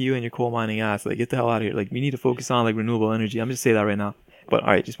 like fuck you and your coal mining ass, like get the hell out of here. Like we need to focus on like renewable energy. I'm just saying that right now. But all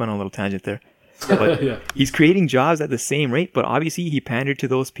right, just went on a little tangent there. But he's creating jobs at the same rate, but obviously he pandered to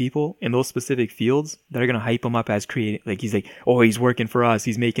those people in those specific fields that are gonna hype him up as creating. Like he's like, oh, he's working for us.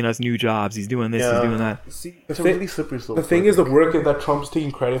 He's making us new jobs. He's doing this. He's doing that. See, It's a really slippery slope. the thing is the work that Trump's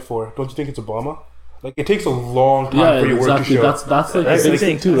taking credit for. Don't you think it's Obama? Like it takes a long time for your work to show. That's like That's the the big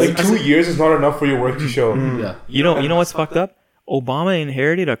thing thing. too. Like 2 years is not enough for your work to show. Yeah. You know what's fucked up? Obama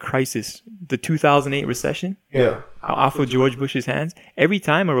inherited a crisis, the 2008 recession, Yeah. off of George Bush's hands. Every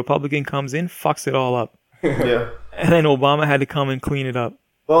time a Republican comes in, fucks it all up. Yeah. And then Obama had to come and clean it up.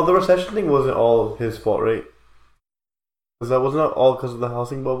 Well, the recession thing wasn't all his fault, right? Wasn't that all because of the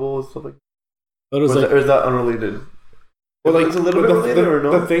housing bubble and stuff like that? But it was Or is that unrelated? Well, like It's a little bit related, or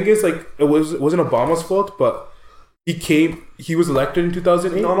no? The thing is, like, it wasn't Obama's fault, but he was elected in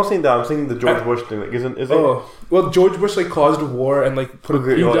 2008. No, I'm not saying that. I'm saying the George Bush thing. Like, is it? Oh, well, George Bush like caused a war and like put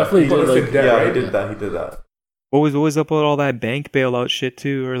Okay, he definitely put did, us in like- debt, Yeah, right? he did that. He did that. What was up with all that bank bailout shit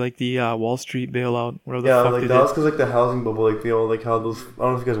too, or like the Wall Street bailout? Where the Yeah, fuck like they that did? was because like the housing bubble, like they all like how those. I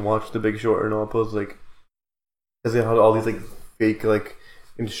don't know if you guys watched The Big Short or not. But it was like because they had all these like fake like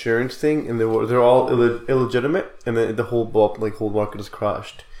insurance thing, and they're all illegitimate, and then the whole market just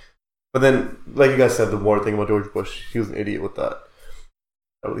crashed. But then, like you guys said, the war thing about George Bush, he was an idiot with that.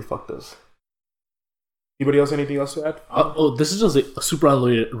 That really fucked us. Anybody else? Anything else to add? This is just like, super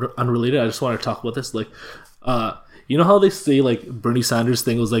unrelated. I just want to talk about this. Like, you know how they say like Bernie Sanders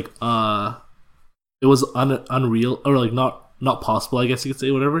thing was like, it was unreal or like not possible. I guess you could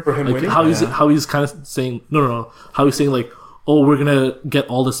say whatever. For him like winning? how he's kind of saying no. How he's saying like, oh, we're gonna get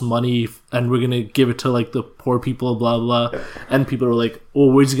all this money and we're gonna give it to like the poor people, blah blah. Yeah. And people are like,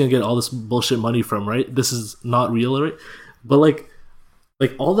 oh, where's he gonna get all this bullshit money from? Right? This is not real, right? But like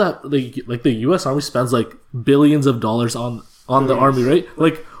all that, like the U.S. Army spends like billions of dollars on the army, right?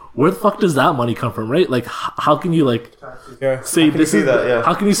 Like, where the fuck does that money come from, right? Like, how can you like Yeah. say this is that, yeah.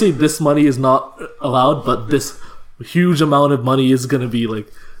 How can you say this money is not allowed, but this huge amount of money is gonna be like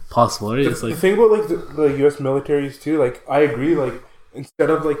possible, right? It's The like thing about like the U.S. militaries too, like I agree, like instead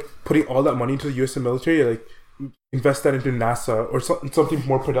of like putting all that money into the U.S. military, like invest that into NASA or something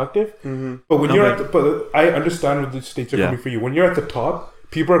more productive. Mm-hmm. But when but I understand what the states are coming for you. When you're at the top,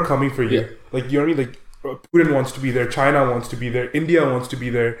 people are coming for you. Yeah. Like, you know what I mean? Like, Putin wants to be there, China wants to be there, India wants to be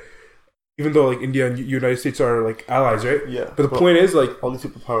there. Even though like India and United States are like allies, right? Yeah. But the point is like all these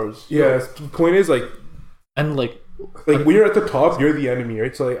superpowers. Yeah. The point is like when you're at the top, you're the enemy,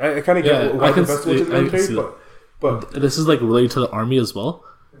 right? So like, I kind of get why the best in the military, but this is like related to the army as well.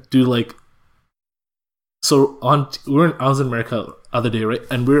 Dude, like, so I was in America the other day, right?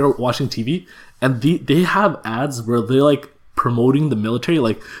 And we were watching TV, and they have ads where they're like promoting the military.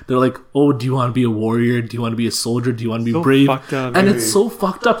 Like, they're like, oh, do you want to be a warrior? Do you want to be a soldier? Do you want to be brave? Fucked up, and it's so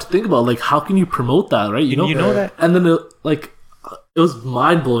fucked up to think about. Like, how can you promote that, right? You know that. And then it was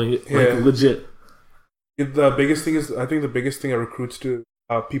mind blowing, like legit. The biggest thing is, I think the biggest thing that recruits to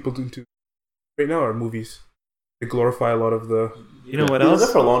people to right now are movies. They glorify a lot of the. You know what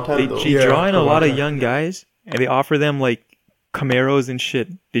else? For a long time, they draw in a lot of young guys, and they offer them like Camaros and shit.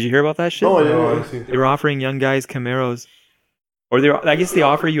 Did you hear about that shit? No, I didn't. They were offering young guys Camaros, or I guess they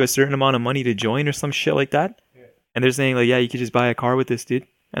offer you a certain amount of money to join or some shit like that. And they're saying like, yeah, you could just buy a car with this, dude.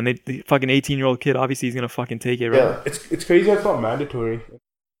 And the fucking 18-year-old kid, obviously, he's gonna fucking take it, right? Yeah, it's crazy. It's not mandatory.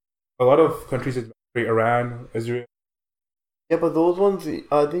 A lot of countries, it's mandatory. Iran, Israel. Yeah, but those ones,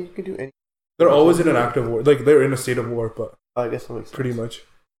 I think you can do any. They're always in an active war. Like, they're in a state of war, but I guess that makes sense. Pretty much.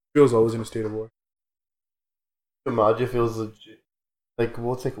 Israel's always in a state of war. Imagine if it was legit. Like, I'm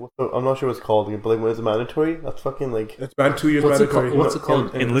not sure what it's called, but like when it's mandatory, that's fucking like. It's banned 2 years mandatory. What's it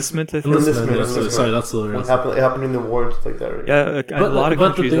called? Enlistment, I think. Enlistment. Sorry, that's the word. It happened in the war and stuff like that, right? Yeah, a lot of but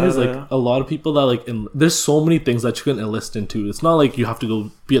countries. The thing is, like, a lot of people that like, there's so many things that you can enlist into. It's not like you have to go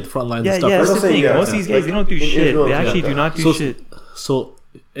be at the front lines and stuff. Yeah, that's the thing. Yeah, Most of these guys, they don't do shit. Israel, They actually do not do shit. So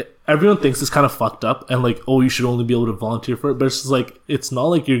everyone thinks it's kind of fucked up, and like, oh, you should only be able to volunteer for it. But it's just like, it's not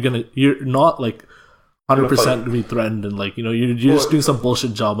like you're not like 100% to be threatened, and like, you're just doing some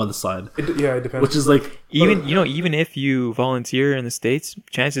bullshit job on the side. It depends. Which is like, even if you volunteer in the States,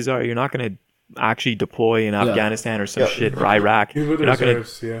 chances are you're not gonna actually deploy in Afghanistan or some shit, or Iraq. You're not gonna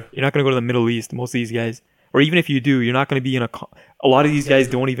go to the Middle East. Most of these guys, or even if you do, you're not gonna be in a lot of these guys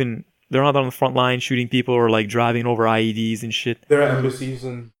they're not on the front line shooting people or like driving over IEDs and shit. They're at embassies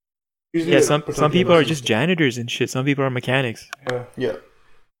and some people are just janitors and shit. Some people are mechanics. Yeah.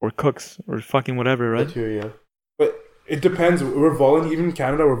 Or cooks or fucking whatever, right? Yeah. But it depends. Even in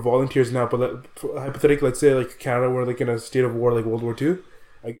Canada, we're volunteers now. But hypothetically, let's say like Canada, we're like in a state of war, like World War II.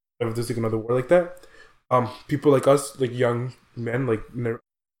 Like if there's like another war like that, people like us, like young men, like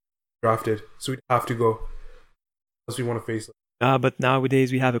drafted, so we'd have to go unless we want to face. But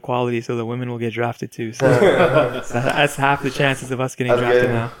nowadays we have equality, so the women will get drafted too. So that's half the chances of us getting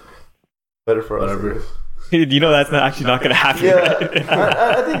drafted now. Better for us. That's actually not going to happen. Yeah, right?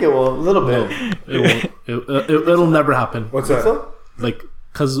 I think it will a little bit. It'll never happen. What's that? So? Like,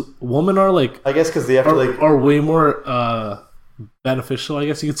 because women are like, I guess because they have to like are way more beneficial. I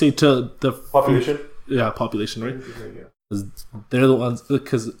guess you could say to the population. Population, right? Yeah. They're the ones,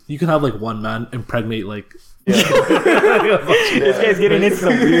 because you can have like one man impregnate like. This guy's getting into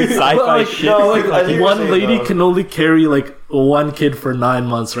some weird sci-fi shit. No, like one lady can only carry like one kid for 9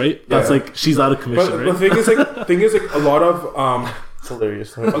 months, right? That's like, she's out of commission, but right? the thing is like a lot of it's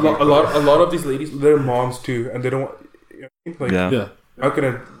hilarious. a lot of these ladies, they're moms too, and they don't not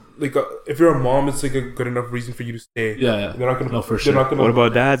gonna like if you're a mom, it's like a good enough reason for you to stay. Yeah. They're not gonna. No, for sure. What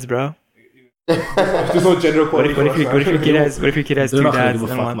about dads, bro? There's no gender equality. What if your kid has They're two not gonna dads? give a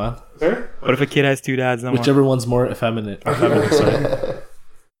Then fuck, what? man. Sorry? What if a kid has two dads? Then Whichever one's more effeminate. Sorry.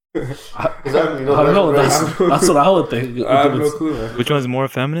 I don't know. That's what I would think. I have no clue, man. Which one's more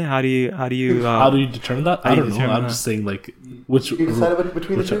effeminate? How do you how do you determine that? I don't know. I'm just saying like which. You decide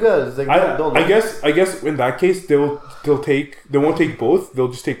between the two guys. Like, I guess in that case they won't take both. They'll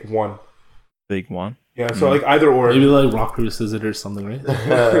just take one. Take one. Yeah. So like either or. Maybe like rock paper scissors or something, right?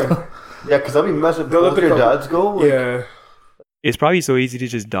 Yeah, because that'd be messing. They'll let your dads go. Like, yeah. It's probably so easy to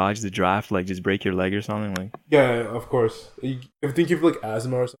just dodge the draft, like just break your leg or something. Like yeah, of course. I think you have like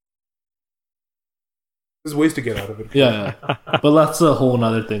asthma or something. There's ways to get out of it. Yeah. But that's a whole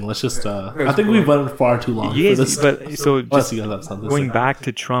other thing. Let's just. I think we've went far too long. You guys, for this. but so just going going back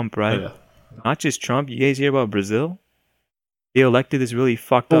to Trump, right? Oh, yeah. Not just Trump. You guys hear about Brazil? They elected this really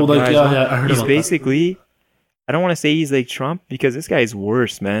fucked up like, guy. yeah, I heard He's about basically. I don't want to say he's like Trump because this guy is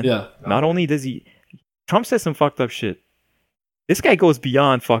worse, man. Yeah. Not only does Trump says some fucked up shit. This guy goes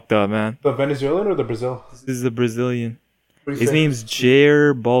beyond fucked up, man. The Venezuelan or the Brazil? This is the Brazilian. His name's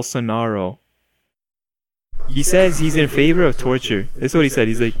Jair Bolsonaro. He says he's in favor of torture. This is what he said.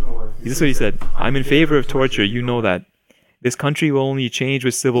 This is what he said. I'm in favor of torture. You know that. This country will only change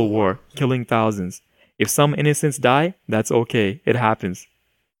with civil war, killing thousands. If some innocents die, that's okay. It happens.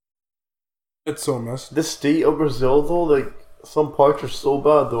 It's so messed. The state of Brazil, though, like, some parts are so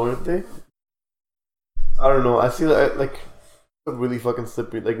bad, though, aren't they? I don't know. I see that, like, a really fucking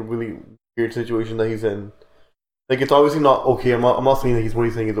slippery, like, a really weird situation that he's in. Like, it's obviously not okay. I'm not saying that what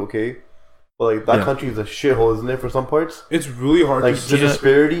he's saying is okay. But, like, that country is a shithole, isn't it, for some parts? It's really hard like, to the see.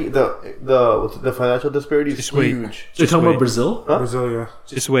 disparity, the financial disparity is huge. You're talking about Brazil? Huh? Brazil, yeah.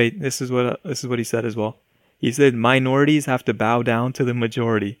 Just wait. This is what he said as well. He said minorities have to bow down to the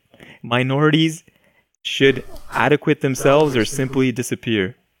majority. Minorities should adequate themselves or simply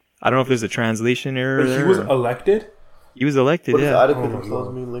disappear. I don't know if there's a translation error But there. he was elected? He was elected, What does yeah. adequate Oh my themselves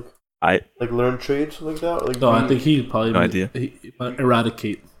God. mean? Like, I learn trades like that? Or like No, I think he probably No idea. He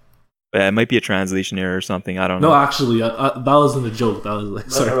eradicate. it might be a translation error or something. I don't know. No, actually, that wasn't a joke. That was like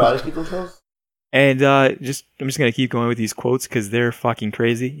sorry. eradicate themselves? And I'm just gonna keep going with these quotes because they're fucking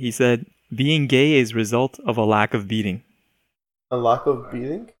crazy. He said, "Being gay is result of a lack of beating." A lack of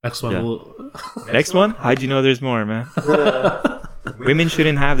beating? Next one. Yeah. Will... Next one? How'd you know there's more, man? Women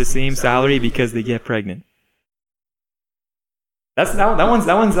shouldn't have the same salary because they get pregnant. That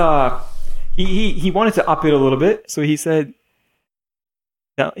one's he wanted to up it a little bit, so he said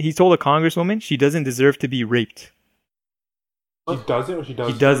he told a congresswoman she doesn't deserve to be raped. He doesn't or she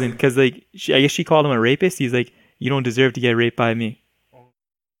does? He doesn't, because like I guess she called him a rapist. He's like, you don't deserve to get raped by me.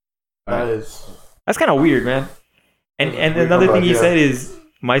 That's kind of weird, man. And another thing he said is,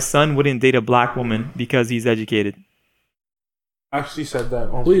 my son wouldn't date a black woman because he's educated. Actually said that.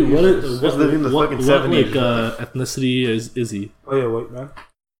 Oh, Wait, Just living in the what fucking like 70s. ethnicity is he? Oh yeah, wait, man.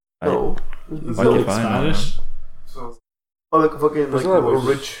 No. If So I can like find that, Spanish? Oh, like fucking like Isn't that a rich?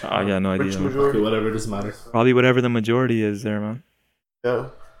 rich, I got no rich idea. majority. Okay, whatever, it doesn't matter. Probably whatever the majority is there, man. Yeah,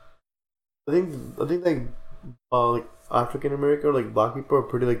 I think like African American or like black people are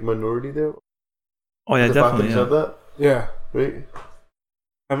pretty like minority there. Oh yeah, The fact that definitely. he Yeah. said that, Yeah. right?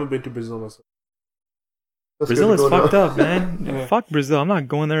 I haven't been to Brazil myself. That's Brazil good is to go fucked now. up, man. Yeah. Fuck Brazil. I'm not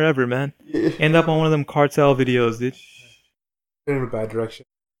going there ever, man. End up on one of them cartel videos, dude. They're in a bad direction.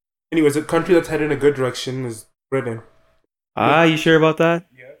 Anyways, a country that's headed in a good direction is Britain. You sure about that?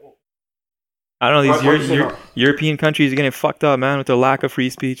 Yeah. I don't know. These Why do you say no? European countries are getting fucked up, man, with the lack of free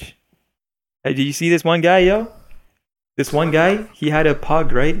speech. Hey, did you see this one guy, yo? This one guy, he had a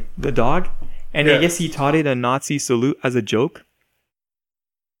pug, right? The dog. And I Yeah. guess he taught it a Nazi salute as a joke.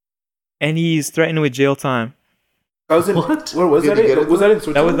 And he's threatened with jail time. That was in, What? Where was Did that? he get it? Was that in That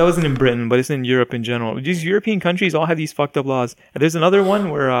Switzerland? wasn't in Britain, but it's in Europe in general. These European countries all have these fucked up laws. And there's another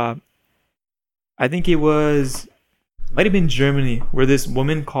one where I think might have been Germany, where this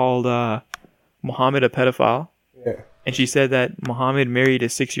woman called Muhammad a pedophile. Yeah. And she said that Muhammad married a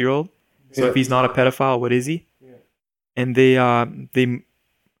 6-year-old. So if he's not a pedophile, what is he? Yeah. And they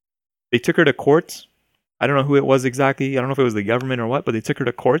took her to court. I don't know who it was exactly. I don't know if it was the government or what, but they took her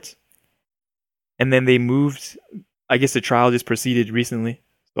to court. And then they moved. I guess the trial just proceeded recently.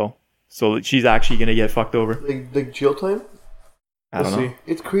 So she's actually gonna get fucked over. Like jail time. I don't We'll know. see.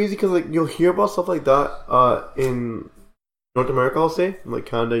 It's crazy because like you'll hear about stuff like that in North America, I'll say, like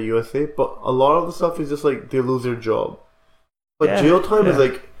Canada, USA, but a lot of the stuff is just like they lose their job. But Yeah, jail time is yeah.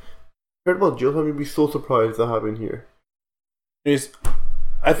 like, heard about jail time, you'd be so surprised that happened here. Anyways,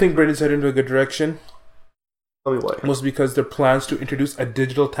 I think Britain's headed into a good direction. Tell me why. Mostly because their plans to introduce a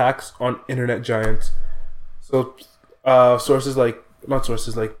digital tax on internet giants. So,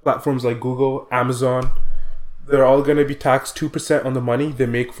 platforms like Google, Amazon, they're all going to be taxed 2% on the money they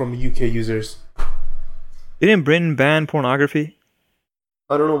make from UK users. Didn't Britain ban pornography?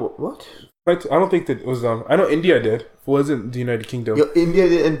 I don't know what. But I don't think that it was. I know India did. It wasn't the United Kingdom. Yo, India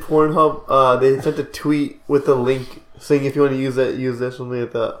did in Pornhub. They sent a tweet with a link saying if you want to use this, something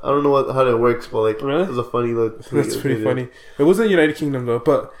like that. I don't know how that works, but like, Really? it was a funny little tweet. That's pretty funny. It wasn't the United Kingdom though,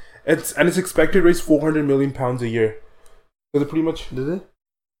 but it's expected to raise £400 million a year. So they're pretty much. Did it?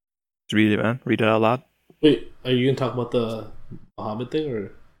 Just read it, man. Read it out loud. Wait, are you gonna talk about the Muhammad thing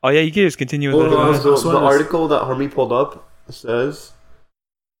or? Oh yeah, you can just continue with Oh, that. no, So so the I was- article that Harmy pulled up says,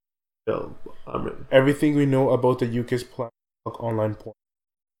 "Yo, I'm ready." Everything we know about the UK's plan to block online porn.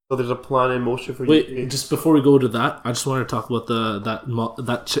 So there's a plan in motion for Wait, UK. just before we go to that, I just wanted to talk about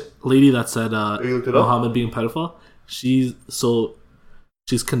that lady that said You looked it up? Muhammad being pedophile. She's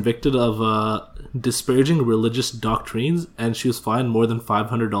convicted of disparaging religious doctrines, and she was fined more than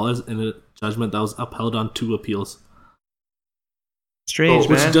 $500 in a judgment that was upheld on 2 appeals. Strange, Oh,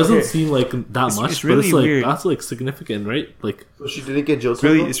 Which man. doesn't Okay. seem like that It's- much, it's but really it's like weird. that's like significant, right? Like So she didn't get jail It's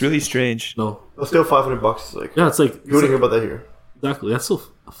really, time. it's really strange. no, But still $500. Like, yeah, it's like you wouldn't hear about that here. exactly. That's so.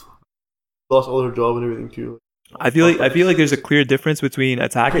 Lost all her job and everything too. I feel like there's a clear difference between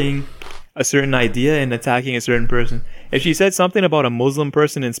attacking a certain idea and attacking a certain person. If she said something about a Muslim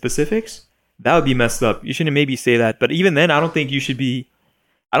person in specifics, that would be messed up. You shouldn't maybe say that. But even then, I don't think you should be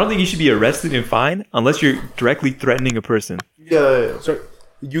arrested and fined unless you're directly threatening a person. Yeah. Sorry,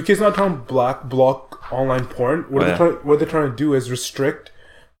 UK's not trying to block online porn. What they're trying to do is restrict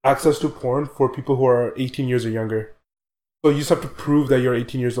access to porn for people who are 18 years or younger. So you just have to prove that you're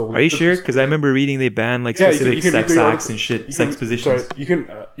 18 years old. Are you sure? Because I remember reading they banned like specific you can sex acts and shit, sex positions. Sorry, you can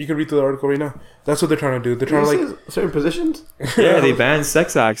read through the article right now. That's what they're trying to do. They're trying to like certain positions. Yeah, they banned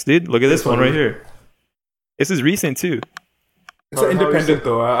sex acts, dude. Look at this one right here. This is recent too. It's independent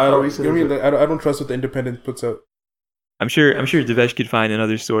though. I don't trust what the independent puts out. I'm sure Devesh could find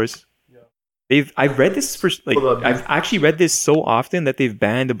another source. I've read this for like I've actually read this so often that they've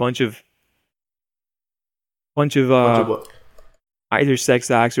banned a bunch of either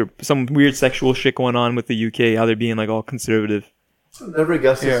sex acts or some weird sexual shit going on with the UK. How they're being like all conservative. I never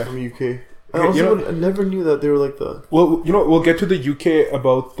guessed this from UK. I never knew that they were like that. Well, we'll get to the UK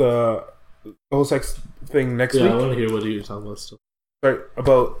about the whole sex thing next week. Yeah, I want to hear what you're talking about still. Sorry,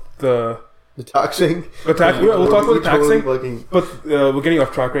 about the taxing. We'll talk about the taxing, but we're getting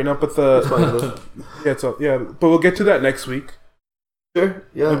off track right now. But but we'll get to that next week. Sure.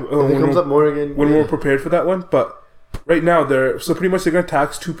 Yeah. When it comes up more again when we're prepared for that one. But right now they're going to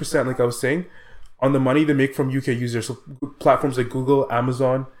tax 2%, like I was saying, on the money they make from UK users. So platforms like Google,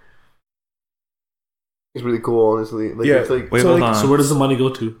 Amazon. It's really cool, honestly. Yeah. It's like, so where does the money go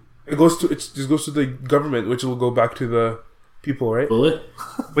to? It just goes to the government, which will go back to the people, right? Will it?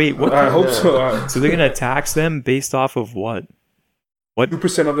 Wait, what? I hope so. So they're gonna tax them based off of what? What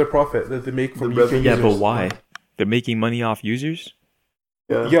 2% of their profit that they make from UK users. Yeah, but why? They're making money off users.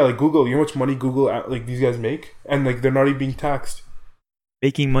 Yeah, like Google. You know how much money Google like these guys make, and like they're not even being taxed.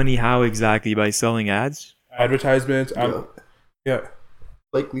 Making money how exactly? By selling ads? Advertisements. Yeah.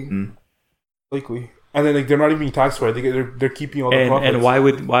 Likely. Likely. And then like they're not even being taxed for it. They're keeping all the profits. And why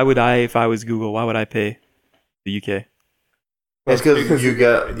would I, if I was Google, why would I pay the UK? It's because you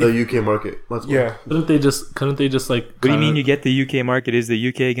get the UK market. Yeah. Couldn't they just like? What do you mean you get the UK market? Is the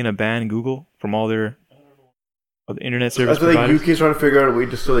UK gonna ban Google from all their internet service providers? I feel like UK's trying to figure out a way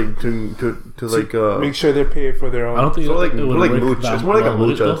just to like make sure they pay for their own. I don't think it's more like a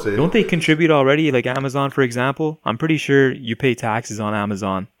mooch. I'd say. Don't they contribute already? Like Amazon, for example. I'm pretty sure you pay taxes on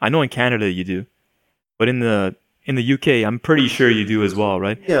Amazon. I know in Canada you do, but in the UK, I'm pretty sure you do as well,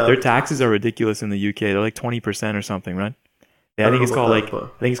 right? Yeah. Their taxes are ridiculous in the UK. They're like 20% or something, right? Yeah, I think it's called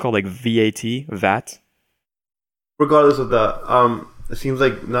like VAT. Regardless of that, it seems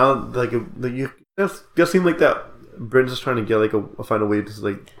like now like it just seems like that Britain's just trying to get like find a way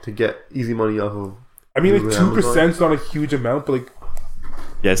to get easy money off of. I mean, like 2% is not a huge amount, but like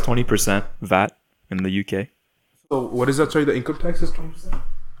yeah, it's 20% VAT in the UK. So what is that? Sorry, the income tax is 20%.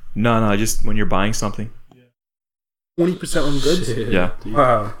 No, just when you're buying something. 20% on goods? Yeah.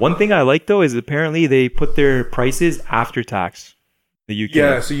 Wow. One thing I like though is apparently they put their prices after tax. The UK.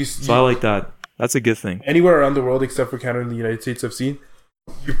 Yeah, so I like that. That's a good thing. Anywhere around the world except for Canada and the United States I've seen,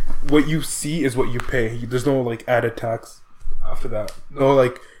 what you see is what you pay. There's no like added tax after that. No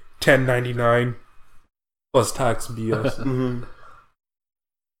like 1099 plus tax BS. Mm-hmm.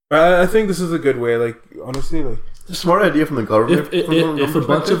 I think this is a good way. Like honestly, like it's a smart idea from the government. If a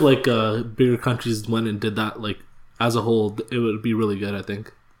bunch of like bigger countries went and did that, like as a whole, it would be really good. I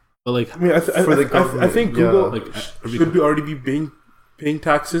think. But like, I mean, I think Google should already be paying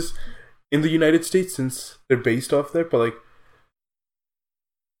taxes in the United States since they're based off there. But like,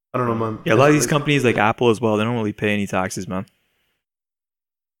 I don't know, man. Yeah, a lot of these companies like Apple as well, they don't really pay any taxes, man.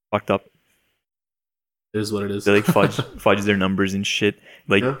 Fucked up. It is what it is. They like fudge their numbers and shit.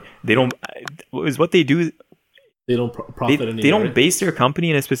 Like they don't. Is what they do. They don't profit anywhere. They don't base their company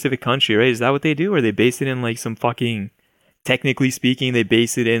in a specific country, right? Is that what they do, or they base it in like some fucking? Technically speaking, they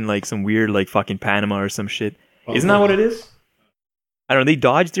base it in like some weird like fucking Panama or some shit. Isn't that what it is? I don't know. They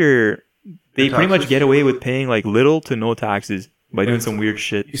dodge their. They pretty much get away with paying like little to no taxes by doing some weird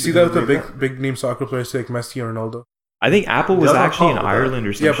shit. You see that with the big name soccer players like Messi and Ronaldo. I think Apple was actually in Ireland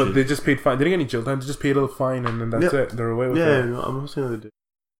or something. Yeah, but they just paid fine. They didn't get any jail time. They just paid a little fine and then that's it. They're away with it. Yeah, no, I'm not saying they did.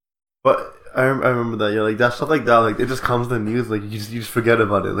 But I remember that. Yeah, like that stuff like that. Like it just comes in the news. Like you just forget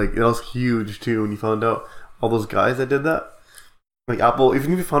about it. Like it was huge too when you found out all those guys that did that. Like Apple,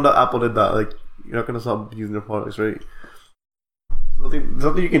 even if you found out Apple did that, like you're not gonna stop using their products, right? There's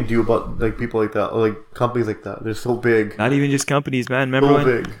nothing you can do about like people like that or like companies like that. They're so big. Not even just companies, man.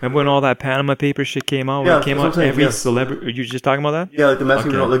 Remember when all that Panama paper shit came out? Yeah, it came out every celebrity. Are you just talking about that? Yeah, like the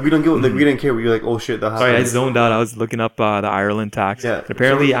message. Like we don't give. Like we didn't care. We were like, oh shit, that happened. Sorry, I zoned out. I was looking up the Ireland tax. Yeah.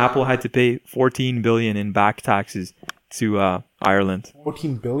 Apparently, Apple had to pay $14 billion in back taxes to Ireland.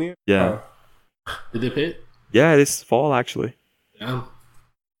 14 billion. Yeah. Did they pay it? Yeah, this fall actually. Yeah.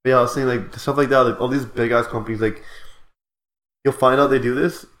 Yeah, I was saying like stuff like that. Like all these big ass companies, like you'll find out they do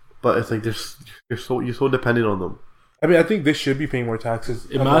this, but it's like you're so dependent on them. I mean, I think they should be paying more taxes.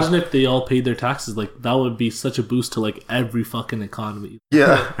 Imagine if they all paid their taxes. Like that would be such a boost to like every fucking economy.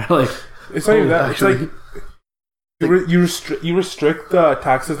 Yeah, Like It's not even that. It's actually. like you restrict the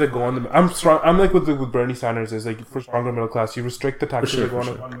taxes that go on the. I'm strong. I'm like with Bernie Sanders is like for stronger middle class. You restrict the taxes that go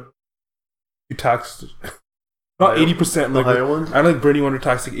on. You tax not 80%. Like higher ones. I like Bernie wanted to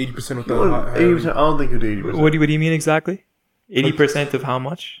tax like 80% with the 80%. I don't think you do 80%. What do you mean exactly? 80% of how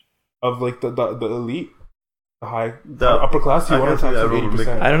much? of like the elite, the The upper class. You I want to can tax see like that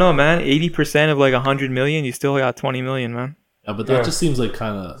 80%. I don't know, man. 80% of like 100 million, you still got 20 million, man. yeah, but that Yeah. just just seems like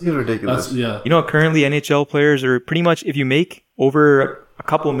kind of It's ridiculous. yeah. You know, currently NHL players are pretty much, if you make over a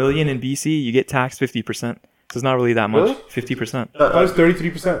couple million in BC, you get taxed 50%. So it's not really that much. Really? 50%. That was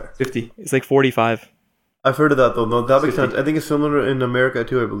 33%. 50. It's like 45. I've heard of that though. No, that makes sense. I think it's similar in America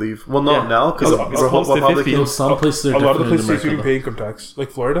too. I believe. Well, not Yeah. now because It's close to 50. You know, some places are A lot of the different in places you America. don't pay income tax, like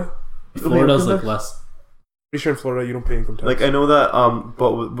Florida. Florida's like less. Pretty sure in Florida you don't pay income tax. Like I know that,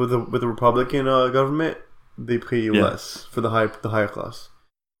 but with the Republican government, they pay you Yeah. less for the higher class.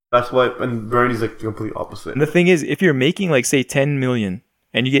 That's why, and Bernie's like the complete opposite. And the thing is, if you're making like, say, 10 million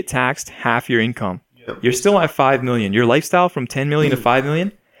and you get taxed half your income, Yep. you're still at 5 million. Your lifestyle from 10 million to 5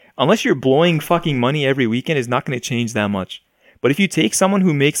 million, unless you're blowing fucking money every weekend, is not going to change that much. But if you take someone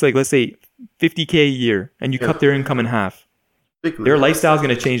who makes like, let's say, 50K a year and you cut their income in half, Ridiculous. their lifestyle is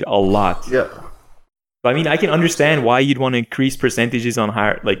going to change a lot. Yeah. But I mean, I can understand why you'd want to increase percentages on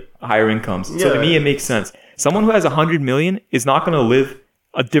higher incomes. So to Yeah. me, it makes sense. Someone who has 100 million is not going to live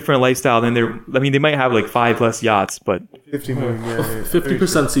a different lifestyle than they might have like 5 less yachts, but 50 million. Yeah,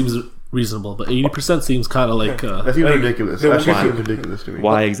 50% seems reasonable, but 80% seems kind of like that seems ridiculous. That seems ridiculous to me.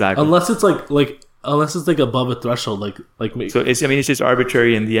 why exactly? unless it's unless it's like above a threshold, like maybe, So it's just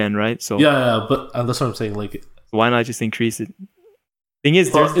arbitrary in the end, right? So yeah, but that's what I'm saying. Like why not just increase it? Thing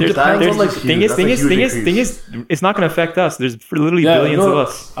is, Well, it depends on, like, thing is, it's not going to affect us. There's literally yeah, billions no, of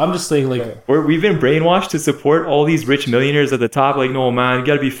us. I'm just saying like We've been brainwashed to support all these rich millionaires at the top. Like, no, man, you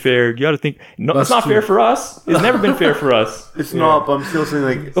got to be fair. You got to think. No, That's it's not true. fair for us. It's never been fair for us. It's not, but I'm still saying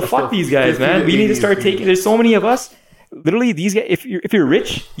like. But fuck these guys, man. We need to start taking. There's so many of us. Literally, these guys. If you're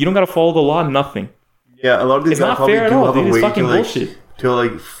rich, you don't got to follow the law. Nothing. Yeah, a lot of these It's guys not probably fair at do all. have Dude, a it's way fucking to like bullshit.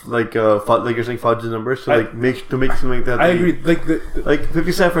 like you're saying fudge the numbers to like make something like that. I agree. Like Like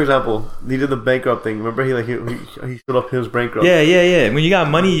 50 Cent, for example, he did the bankrupt thing. Remember, he stood up. He was bankrupt. Yeah. When you got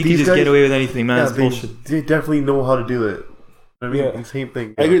money, you can These just guys- get away with anything, man. Yeah, It's bullshit. they definitely know how to do it. I mean, Yeah. the same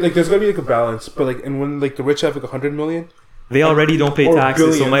thing. I agree. Like there's gotta be like a balance, but like and when like the rich have like 100 million, They already don't pay Or taxes,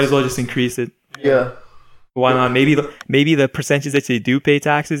 so billions. might as well just increase it. Yeah. Why not? Maybe the percentage that they do pay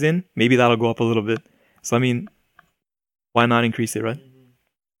taxes in, maybe that'll go up a little bit. So I mean, why not increase it, right?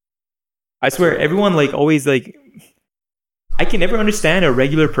 I swear, everyone like always like. I can never understand a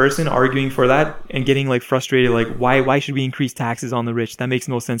regular person arguing for that and getting like frustrated. Like, why should we increase taxes on the rich? That makes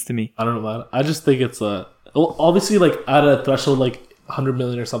no sense to me. I don't know, man. I just think it's well, obviously like at a threshold like 100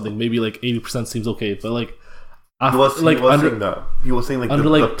 million or something, maybe like 80% seems okay, but like He was under saying that. He was saying like under the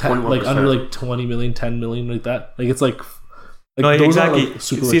like 10, 0.1%. like under like 20 million, 10 million, like that. Like it's like No, those exactly. aren't, like,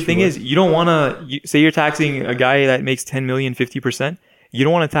 super See, the rich thing people. is, you don't want to say you're taxing a guy that makes 10 million 50%. You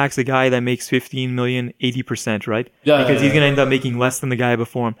don't want to tax a guy that makes 15 million 80%, right? Yeah, because yeah, he's going to end up making less than the guy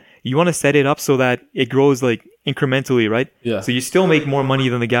before him. You want to set it up so that it grows like incrementally, right? Yeah. So you still make more money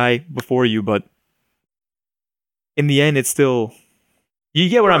than the guy before you, but in the end, it's still. You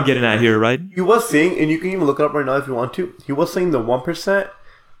get what I'm getting at here, right? He was saying, and you can even look it up right now if you want to. He was saying the 1%.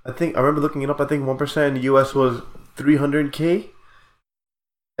 I remember looking it up. I think 1% in the US was 300K.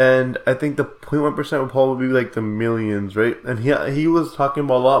 And I think the 0.1% would probably be like the millions, right? And he was talking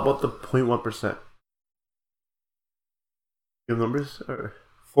about a lot about the 0.1%. You have numbers? Or?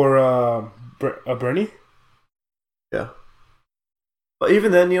 for Bernie. Yeah. But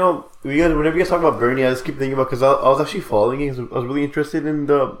even then, whenever you guys talk about Bernie, I just keep thinking about, because I was actually following it, 'cause I was really interested in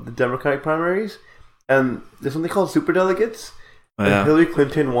the Democratic primaries. And there's something called superdelegates. Oh, yeah. And Hillary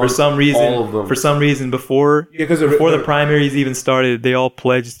Clinton won For some all of them. reason, before Yeah, because the primaries even started, they all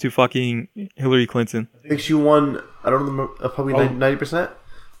pledged to fucking Hillary Clinton. I think she won, I don't remember, probably 90%.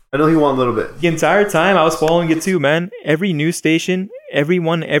 I know he won a little bit. The entire time I was following it too, man. Every news station,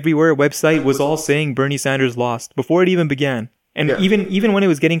 everyone, everywhere, website was all saying Bernie Sanders lost before it even began. And Yeah. even when it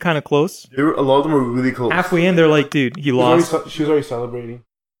was getting kind of close, A lot of them were really close. halfway in, they're like, dude, he lost. She was already celebrating.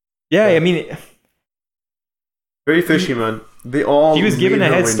 Yeah, I mean, Very fishy, man. they all. He was given made a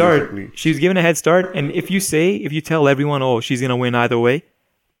her head win, start. basically. She was given a head start, and if you tell everyone, oh, she's gonna win either way,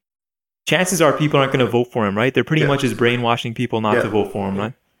 chances are people aren't gonna vote for him, right? They're pretty much just brainwashing people not to vote for him,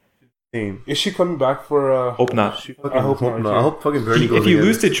 right? Same. Is she coming back for? Hope not. I hope not. I hope fucking Bernie goes If you again.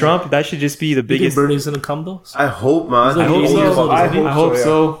 lose to Trump, that should just be the You think biggest. Bernie's gonna come though? I hope, man. I hope so. I I hope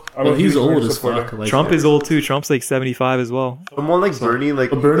so. Well, he's old as fuck. Like, Trump is old too. Trump's like 75 as well. Someone like Bernie,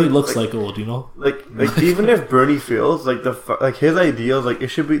 like But Bernie looks like old, you know. like even if Bernie fails, like like his ideas, like they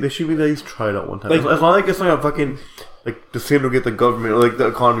should be at least tried out one time. Like- It's not like it's like a fucking like the same to get the government or like the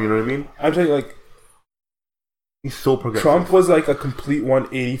economy. You know what I mean? I'm telling you, like He's so progressive. Trump was like a complete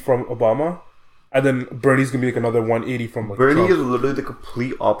 180 from Obama, and then Bernie's gonna be like another 180 from like Bernie Trump. is literally the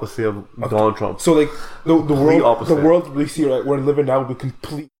complete opposite of Donald Trump. So like the world, opposite. the world we see like we're living now will be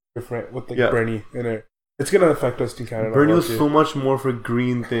completely different with like Yeah. Bernie in it. It's gonna affect us in Canada. Bernie was too. so much more for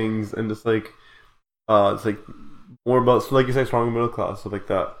green things and just like it's like more about, so like you say, strong middle class, stuff like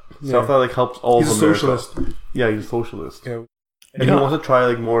that. Stuff that like helps all He's of a America. socialist. Yeah, he's a socialist. Yeah. And he wants to try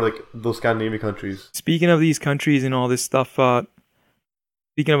like more like those Scandinavian countries. Speaking of these countries and all this stuff,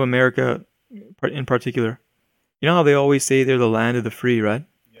 speaking of America in particular, you know how they always say they're the land of the free, right?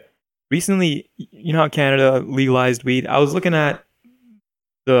 Yeah. Recently, you know how Canada legalized weed? I was looking at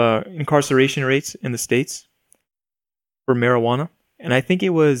the incarceration rates in the States for marijuana, and I think it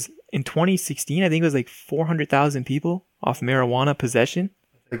was in 2016, I think it was like 400,000 people off marijuana possession.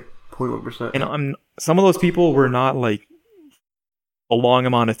 Like 0.1%. And some of those people were not like a long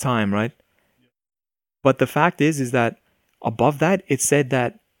amount of time, right? But the fact is that above that, it said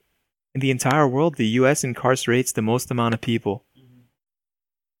that in the entire world, the U.S. incarcerates the most amount of people.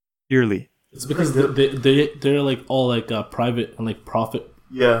 Yearly. It's because they're like all like private and like profit.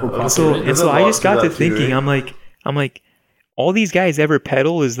 Yeah. So There's I a lot just to got to that too, thinking, right? I'm like, all these guys ever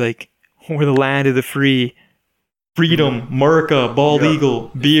peddle is like, we're the land of the free, freedom, America, Bald Eagle,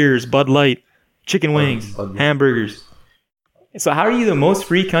 beers, Bud Light, chicken wings, hamburgers. So how are you the most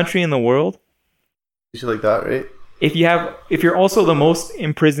free country in the world? Shit like that, right? If you're also the most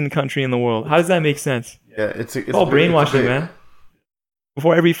imprisoned country in the world, how does that make sense? Yeah, it's all brainwashing, man.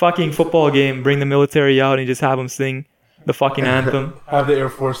 Before every fucking football game, bring the military out and just have them sing the fucking anthem. Have the Air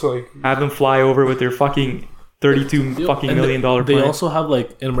Force like Have them fly over with their fucking $32 fucking million plane. They also have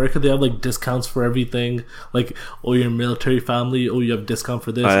like in America they have like discounts for everything. Like, oh, you're a military family. Oh, you have discount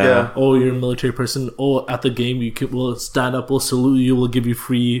for this. Yeah. Oh, you're a military person. Oh, at the game we'll stand up. We'll salute you. We'll give you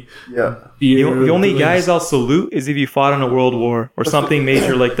free. Yeah. Beer, The only drinks. guys I'll salute is if you fought in a world war or something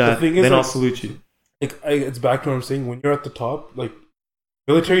major like that. thing is, Then I'll like, salute you. it's back to what I'm saying. When you're at the top, like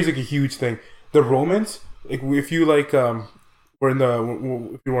military is like a huge thing. The Romans, like if you like were in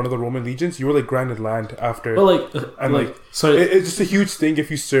if you're one of the Roman legions, you were like granted land after. But and like sorry, it's just a huge thing if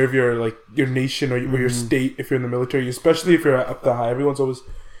you serve your nation or your state if you're in the military, especially if you're up that high. Everyone's always,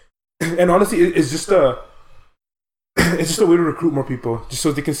 and honestly, it's just a way to recruit more people, just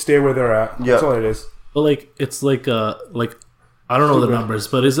so they can stay where they're at. Yeah. That's all it is. but like it's like I don't know the numbers,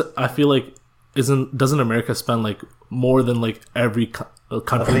 but I feel like doesn't America spend like more than like every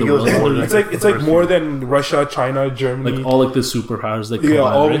country in the world? It's like more than Russia, China, Germany, like all like the superpowers like yeah,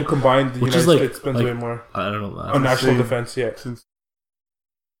 combined, all of right? them combined. The Which United is like States spends way more I don't know that. on national Same. defense. Yeah,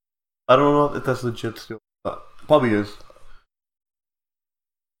 I don't know if that's legit still. Probably is.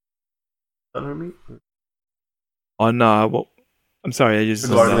 Oh no, well, I'm sorry, I just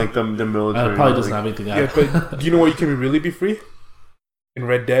Regarding like the military. It probably doesn't have anything. yeah. But do you know where you can really be free? In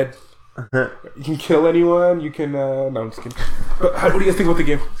Red Dead, you can kill anyone. You can. No, I'm just kidding. But what do you guys think about the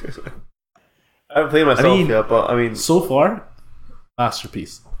game? I haven't played myself yet, but I mean, So far,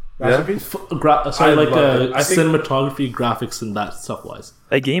 masterpiece. Masterpiece. Sorry, I like love it. I think- cinematography, graphics, and that stuff wise.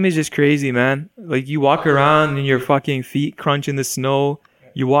 that game is just crazy, man. Like you walk around and your fucking feet crunch in the snow.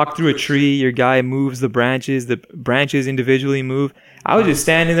 You walk through a tree, your guy moves the branches individually move. I was just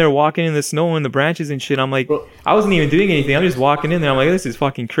standing there walking in the snow and the branches and shit. I'm like, I wasn't even doing anything. I'm just walking in there. I'm like, this is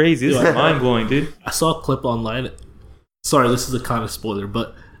fucking crazy. This is mind blowing, dude. I saw a clip online. Sorry, this is a kind of spoiler,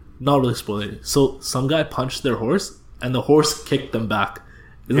 but not really spoiler. So some guy punched their horse, and the horse kicked them back.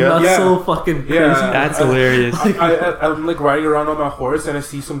 Isn't that Yeah. so fucking crazy? Yeah. That's hilarious. I'm like riding around on my horse and I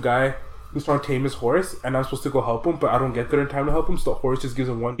see some guy who's trying to tame his horse and I'm supposed to go help him, but I don't get there in time to help him, so the horse just gives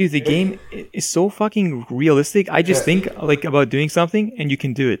him one. Dude, the game is so fucking realistic. I just think like about doing something and you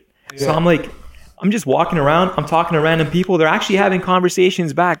can do it. So Yeah. I'm like, I'm just walking around. I'm talking to random people. They're actually having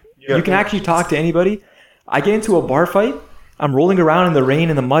conversations back. You can actually talk to anybody. I get into a bar fight. I'm rolling around in the rain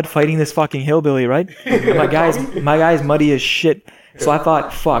and the mud fighting this fucking hillbilly, right? My guy's muddy as shit. So I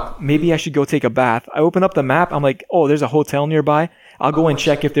thought, fuck, maybe I should go take a bath. I open up the map. I'm like, oh, there's a hotel nearby. I'll go and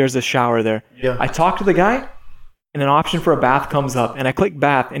check if there's a shower there. Yeah. I talk to the guy. and an option for a bath comes up, and I click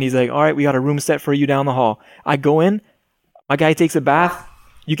bath, and he's like, all right, we got a room set for you down the hall. I go in, my guy takes a bath.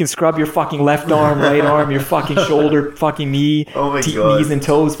 You can scrub your fucking left arm, right arm, your fucking shoulder, fucking knee, knees and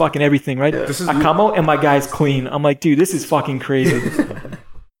toes, fucking everything, right? Yeah. I come out and my guy's clean. I'm like, dude, this is fucking crazy.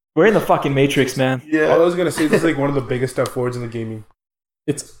 We're in the fucking Matrix, man. Yeah. All I was gonna say, this is like one of the biggest step forwards in the gaming.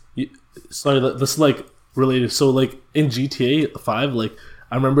 Sorry, this is like related. So like in GTA 5, like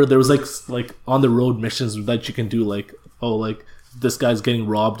I remember there was like on the road missions that you can do, like, oh, like this guy's getting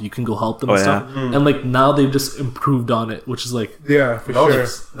robbed, you can go help them and stuff. And like now they've just improved on it, which is like, Yeah, for That sure.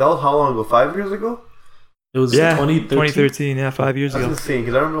 was how long ago? 5 years ago? it was Yeah, 2013. yeah, 5 years That's ago. insane.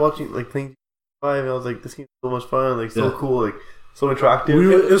 Because I remember watching like playing 5, and I was like, this game's so much fun, like so cool, like so attractive.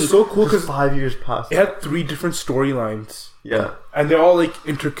 It was so cool because 5 years passed. it had 3 different storylines. Yeah. And they're all like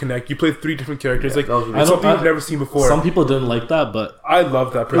interconnect. You play 3 different characters, like that was really it's cool. something you've never seen before. Some people didn't like that, but I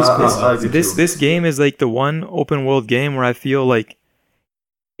love that. I do too. This game is like the one open world game where I feel like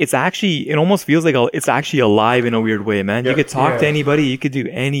it almost feels like it's actually alive in a weird way, man. You could talk to anybody, you could do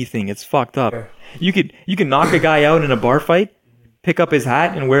anything. It's fucked up. Yeah. You could knock a guy out in a bar fight, pick up his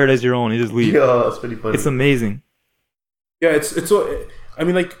hat and wear it as your own and just leave. Yeah, that's pretty funny. It's amazing. Yeah, it's so. I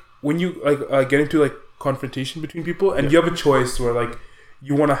mean, like when you like get into like confrontation between people, and you have a choice where like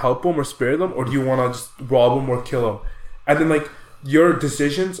you want to help them or spare them, or do you want to just rob them or kill them, and then like your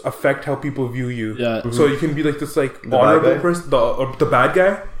decisions affect how people view you. Yeah. So you can be like this like The honorable bad guy? person, the bad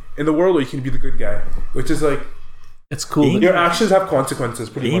guy in the world, or you can be the good guy, which is like it's cool. your actions have consequences.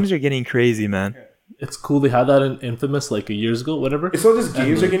 Pretty Games much. are getting crazy, man. It's cool they had that in Infamous like years ago, whatever. It's not just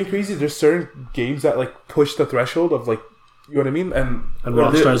games And, are getting crazy. There's certain games that like push the threshold of like, you know what I mean, and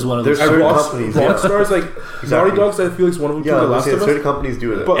Rockstar is one of those. there's and certain Rockstar, companies, Rockstar's like Naughty Dogs. I feel like is one of them. Yeah, too, The Last of certain Us. companies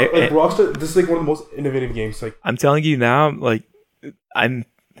do it. But Eh, like Rockstar, this is like one of the most innovative games. Like I'm telling you now, like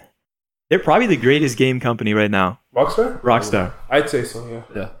they're probably the greatest game company right now. Rockstar. I'd say so. Yeah.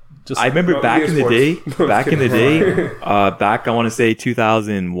 Yeah. Just I remember Not back EA in the day, Sports. No, I'm kidding. back I want to say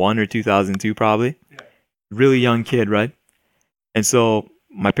 2001 or 2002 probably. Really young kid, right? And so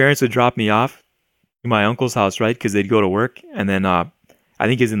my parents would drop me off to my uncle's house, right? Because they'd go to work, and then I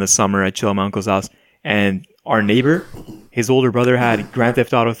think it's in the summer. I'd chill at my uncle's house, and our neighbor, his older brother, had Grand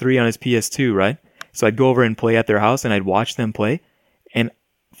Theft Auto 3 on his PS2, right? So I'd go over and play at their house, and I'd watch them play. And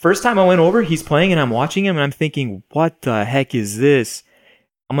first time I went over, he's playing, and I'm watching him, and I'm thinking, what the heck is this?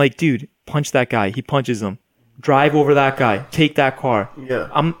 I'm like, dude, punch that guy. He punches him. Drive over that guy. Take that car. Yeah.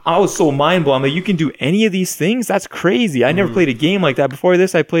 I was so mind blown. I'm like, you can do any of these things? That's crazy. I never played a game like that. Before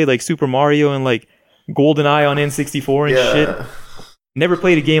this, I played like Super Mario and like GoldenEye on N64 and shit. Never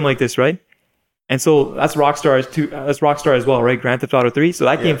played a game like this, right? And so that's Rockstar too. That's Rockstar as well, right? Grand Theft Auto 3. So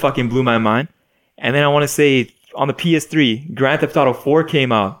that game fucking blew my mind. And then I want to say on the PS3, Grand Theft Auto 4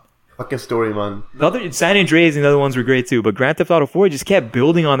 came out. Fucking story, man. The other San Andreas and the other ones were great too, but Grand Theft Auto 4 just kept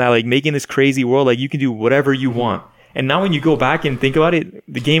building on that, like making this crazy world, like you can do whatever you want. And now when you go back and think about it,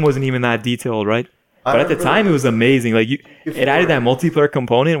 the game wasn't even that detailed, right? But at the time, it was amazing. Like it added that multiplayer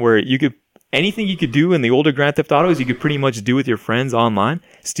component where you could anything you could do in the older Grand Theft Autos, you could pretty much do with your friends online.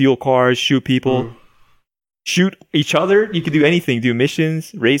 Steal cars, shoot people, shoot each other. You could do anything, do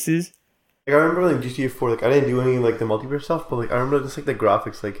missions, races. Like I remember like GTA 4, like I didn't do any like the multiplayer stuff, but like I remember just like the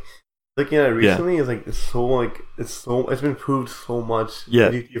graphics, like looking at it recently, it's like it's been improved so much. Yeah.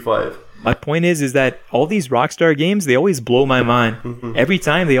 In GTA 5. My point is that all these Rockstar games, they always blow my mind. Every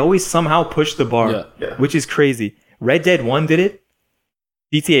time, they always somehow push the bar, which is crazy. Red Dead 1 did it.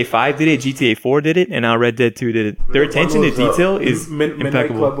 GTA 5 did it. GTA 4 did it. And now Red Dead 2 did it. Their attention to detail is Midnight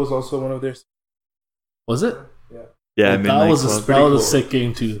impeccable. Club was also one of theirs. Was it? Yeah, that Midnight was Club. that was a sick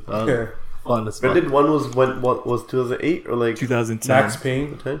game too. Fun as Red fuck. Dead 1 was what was 2008 or like 2010. Max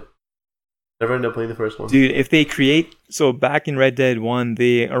Payne. 10? Never ended up playing the first one. Dude, if they create... So back in Red Dead 1,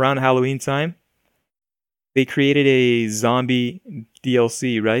 around Halloween time, they created a zombie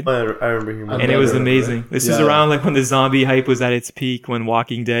DLC, right? I remember hearing about And that. it was amazing. This is Yeah. around like when the zombie hype was at its peak, when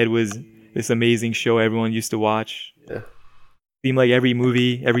Walking Dead was this amazing show everyone used to watch. Yeah. Seemed like every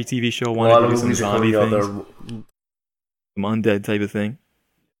movie, every TV show A wanted lot to of do some movies are zombie coming out things. there. Some undead type of thing.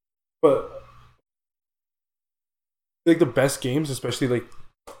 But like the best games, especially like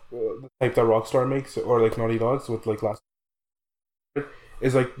the type that Rockstar makes or like Naughty Dogs with like last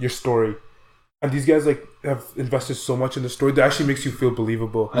is like your story. And these guys like have invested so much in the story that actually makes you feel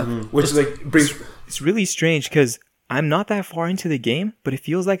believable, which is like brings. It's really strange because I'm not that far into the game, but it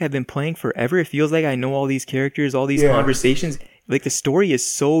feels like I've been playing forever. It feels like I know all these characters, all these conversations. Like the story is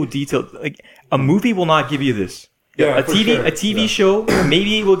so detailed. Like a movie will not give you this. Yeah, a TV show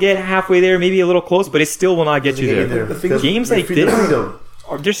maybe will get halfway there, maybe a little close, but it still will not get you there. The thing is, Games like this,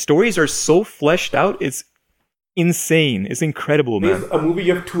 their stories are so fleshed out. It's insane. It's incredible, man. A movie,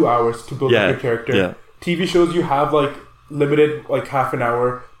 you have 2 hours to build up your character. Yeah. TV shows, you have like limited, like half an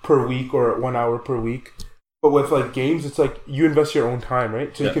hour per week or 1 hour per week. But with like games, it's like you invest your own time,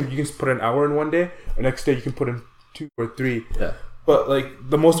 right? So you can just put an hour in one day, and next day you can put in 2 or 3. Yeah. But like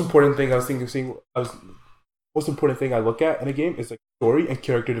the most important thing most important thing I look at in a game is like story and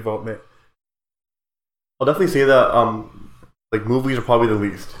character development. I'll definitely say that like movies are probably the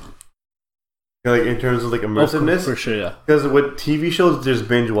least. Like in terms of like immersiveness, for sure, yeah. Because with TV shows, there's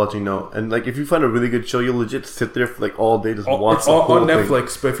binge watching now, and like if you find a really good show, you'll legit sit there for like all day just watch. It's the all whole on thing.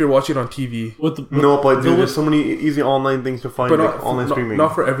 Netflix, but if you're watching on TV, but there's so many easy online things to find, but like online streaming.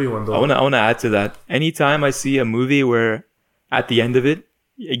 Not for everyone though. I wanna add to that. Anytime I see a movie where at the end of it,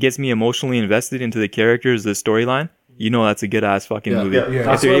 it gets me emotionally invested into the characters, the storyline, you know that's a good ass fucking movie.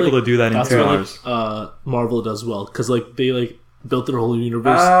 Yeah. If they're able to do that in 2 hours. Marvel does well, because like they like built their whole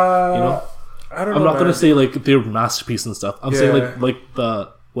universe. I don't know. I'm not gonna say like they're masterpiece and stuff. I'm saying like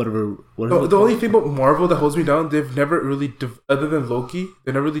the whatever. The only thing about Marvel that holds me down, they've never really, other than Loki,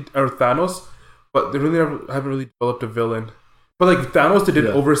 they never really, or Thanos, but they really haven't really developed a villain. But like Thanos, they did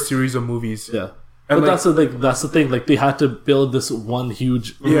over a series of movies. Yeah. And but that's the thing. Like they had to build this one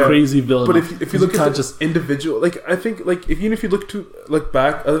huge crazy villain. But if you look at just individual, like I think like if you look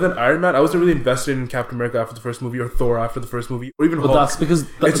back, other than Iron Man, I wasn't really invested in Captain America after the first movie or Thor after the first movie or even Hulk. But that's because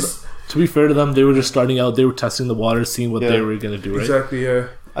to be fair to them, they were just starting out. They were testing the water, seeing what they were gonna do. Right? Exactly. Yeah.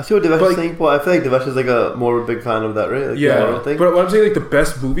 I see what Devesh is saying, but I feel like Devesh is like a more of a big fan of that, right? Like, but what I'm saying, like the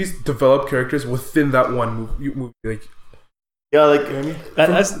best movies develop characters within that one movie. Like. Yeah, like you know what I mean?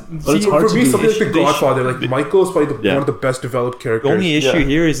 But it's hard for me, to something like The Godfather, like Michael is probably one of the best developed characters. The only issue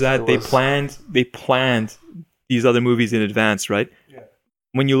here is that they planned these other movies in advance, right? Yeah.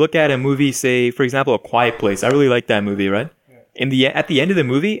 When you look at a movie, say for example, A Quiet Place, I really like that movie, right? Yeah. At the end of the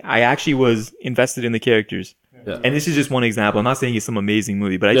movie, I actually was invested in the characters. Yeah. And this is just one example. I'm not saying it's some amazing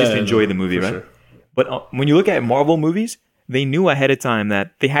movie, but I just enjoy the movie, right? Sure. But when you look at Marvel movies, they knew ahead of time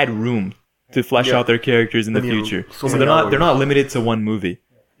that they had room to flesh out their characters in the future. So they're not limited to one movie.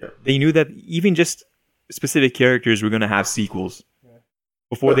 Yeah. They knew that even just specific characters were going to have sequels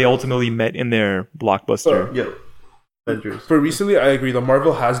before they ultimately met in their blockbuster. But recently, I agree. The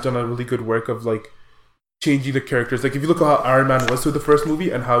Marvel has done a really good work of like changing the characters. Like if you look at how Iron Man was through the first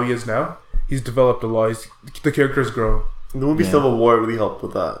movie and how he is now, he's developed a lot. The character's grown. The movie Civil War really helped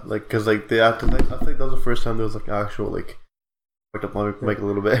with that. Like because like they acted like I think that was the first time there was like actual like. Fucked up my mic a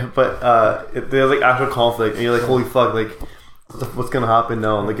little bit, but there's like actual conflict, and you're like, holy fuck, like what's gonna happen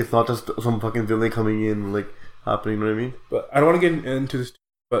now? Like it's not just some fucking villain coming in, like happening. You know what I mean? But I don't want to get into this.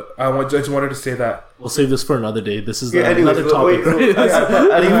 But I just wanted to say that we'll save this for another day. This is another topic.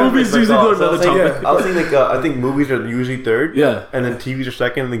 Movies usually go another topic. I was saying like I think movies are usually third, and then TVs are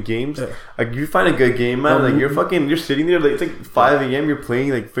second, and then games. Yeah. Like you find a good game, man. Like you're sitting there, like it's like 5 a.m. You're playing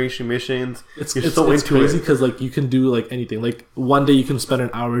like finishing missions. It's crazy because like you can do like anything. Like one day you can spend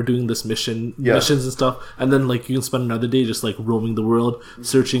an hour doing this missions and stuff, and then like you can spend another day just like roaming the world,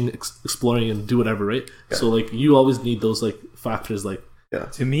 searching, exploring, and do whatever. Right. Yeah. So like you always need those like factors like. Yeah.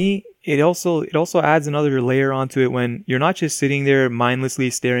 To me, it also adds another layer onto it when you're not just sitting there mindlessly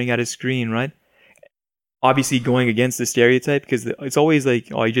staring at a screen, right? Obviously going against the stereotype because it's always like,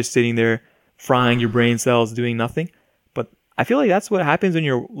 oh, you're just sitting there frying your brain cells doing nothing. But I feel like that's what happens when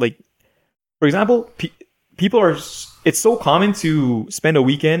you're like, for example, it's so common to spend a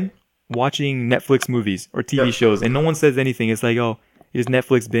weekend watching Netflix movies or TV shows and no one says anything. It's like, oh, you just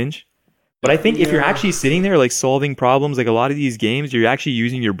Netflix binge. But I think if you're actually sitting there like solving problems, like a lot of these games, you're actually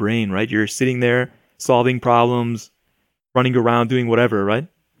using your brain, right? You're sitting there solving problems, running around, doing whatever, right?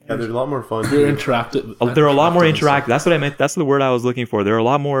 Yeah, there's a lot more fun. They're interactive. They're a lot more interactive. That's what I meant. That's the word I was looking for. They're a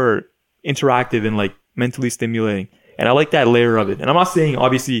lot more interactive and like mentally stimulating. And I like that layer of it. And I'm not saying,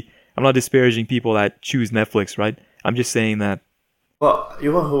 obviously, I'm not disparaging people that choose Netflix, right? I'm just saying that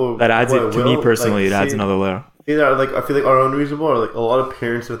that adds it to me personally. It adds another layer. Either like I feel like are unreasonable, or like a lot of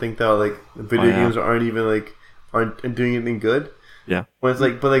parents would think that like video games aren't doing anything good. Yeah. When it's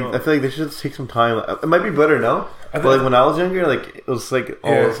like, but like I feel like they should take some time. It might be better now, but like when I was younger, like it was like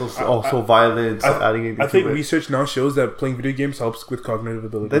so violent. I think research now shows that playing video games helps with cognitive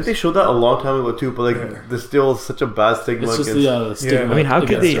abilities. I think they showed that a long time ago too, but like there's still such a bad stigma. It's just stigma. I mean, how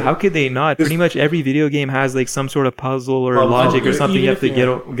could they not? Pretty much every video game has like some sort of puzzle or logic or something you have to get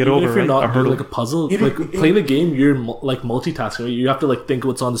over. If you're not doing like a puzzle, like playing a game, you're like multitasking. Right? You have to like think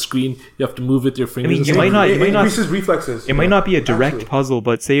what's on the screen. You have to move with your fingers. I mean, you might not. Increases reflexes. It might not be a direct puzzle,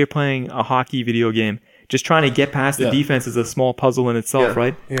 but say you're playing a hockey video game. Just trying to get past the defense is a small puzzle in itself,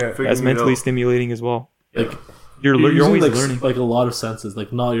 right? Yeah, that's mentally stimulating as well. Like you're always like, learning. Like a lot of senses.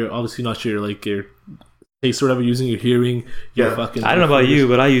 Like you're obviously not your like your taste or whatever, using your hearing, your Yeah. fucking. I don't know about you,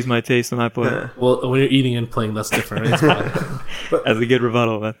 but I use my taste when I play. Well, when you're eating and playing, that's different. Right? It's fine. As a good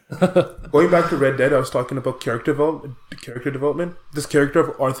rebuttal, man. Going back to Red Dead, I was talking about character development. This character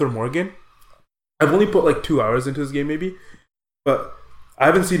of Arthur Morgan, I've only put like 2 hours into this game, maybe, but I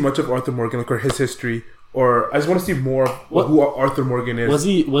haven't seen much of Arthur Morgan, like, or his history, or I just want to see more of who Arthur Morgan is.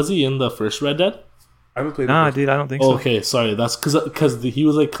 Was he in the first Red Dead? I haven't played. Nah, dude, I don't think so. Okay, sorry. That's because he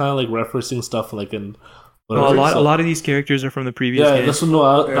was like kind of like referencing stuff like in. No, a lot of these characters are from the previous Yeah, game. that's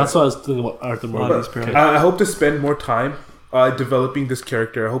what I was thinking about Arthur A lot Morgan. of these characters. I hope to spend more time developing this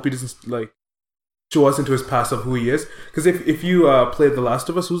character. I hope he doesn't like show us into his past of who he is. Because if you play The Last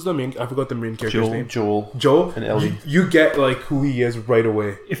of Us, who's the main? I forgot the main character's name. Joel and Ellie. You get like who he is right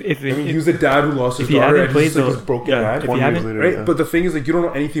away. He was a dad who lost his you daughter haven't and played he's like those- his broken yeah, dad. if you haven't- later, Right, yeah. but the thing is, like, you don't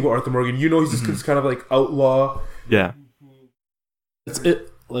know anything about Arthur Morgan. You know he's just this kind of like outlaw. Yeah.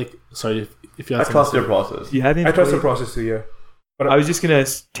 Sorry if you I have trust something their to say. process. You haven't I trust the played- process too. Yeah, but I was just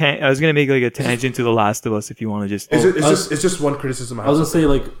gonna make like a tangent to The Last of Us if you want to just. it's just one criticism I I have. was gonna say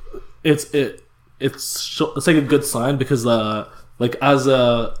like it's like a good sign because like as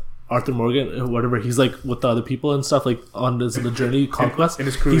Arthur Morgan or whatever, he's like with the other people and stuff, like on the journey conquest. in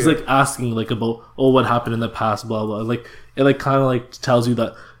his crew, he's yeah. like asking like about what happened in the past, blah blah. Like it like kind of like tells you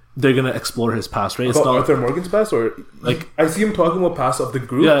that they're gonna explore his past, right? It's About not Arthur Morgan's past, or like- I see him talking about past of the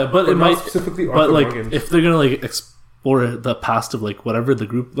group. yeah, but it not might specifically but Arthur like Morgan. if they're gonna like explore the past of like whatever the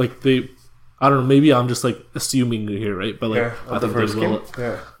group, like they, I don't know, maybe I'm just like assuming here, right? But like Yeah. I The think they first will. game?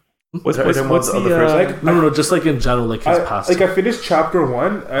 Yeah. What's Are you talking the about the first Like, No, just like in general, like his past. I finished chapter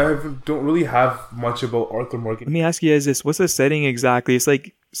 1. Don't really have much about Arthur Morgan. Let me ask you guys this: what's the setting exactly? It's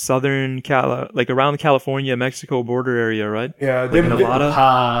like southern like around the California Mexico border area, right? Yeah, Like Nevada,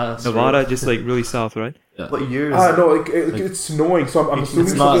 Past, Nevada, just like really south, right? What years? No, like it's snowing, so I'm assuming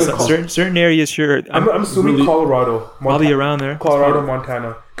it's not something like Certain areas, sure. I'm assuming really- Colorado, Probably around there. Colorado,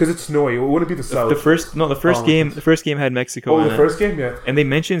 Montana, because it's snowy. It wouldn't be the south. The first game had Mexico. Oh, in the it. first game, yeah, And they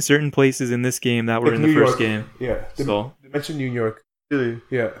mentioned certain places in this game that were like in the New first York. game. Yeah, they So mentioned New York. Really?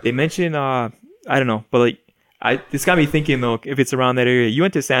 Yeah, they mentioned I don't know, but like this got me thinking though, if it's around that area. You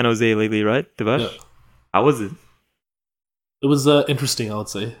went to San Jose lately, right, Devesh? Yeah. How was it? It was interesting, I would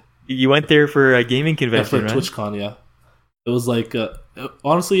say. You went there for a gaming Yeah, convention, for right? TwitchCon, yeah. It was like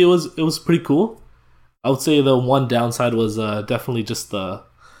honestly, it was pretty cool. I would say the one downside was definitely just the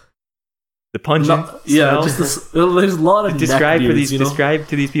pungent. yeah, smell? just there's a lot of describe neckbeards, for these. you know? Describe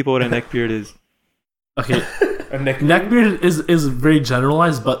to these people what a neckbeard is. Okay, a neckbeard is very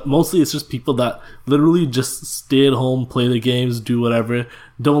generalized, but mostly it's just people that literally just stay at home, play the games, do whatever,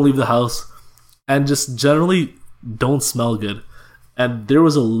 don't leave the house, and just generally don't smell good. And there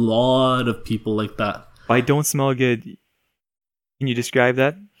was a lot of people like that. By don't smell good, can you describe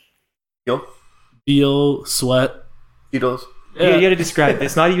that? Yo, BO, sweat. Cheetos. Yeah, you gotta describe.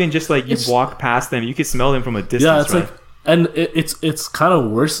 It's not even just like you It's- walk past them; you can smell them from a distance. Yeah, it's right? like, and it's kind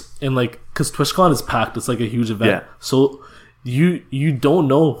of worse in like because TwitchCon is packed. It's like a huge event, Yeah. so you don't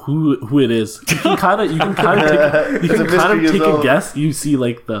know who it is. You can kind of It's a mystery as take well. a guess. You see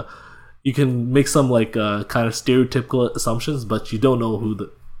like you can make some like kind of stereotypical assumptions, but you don't know who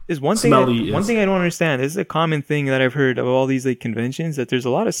the There's one thing. smelly One is. thing I don't understand. This is a common thing that I've heard of all these like conventions that there's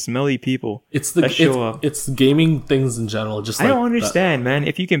a lot of smelly people. It's that show up. It's gaming things in general. Just I like don't understand, man.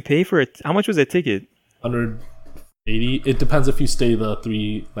 If you can pay for it, how much was a ticket? 180. It depends if you stay the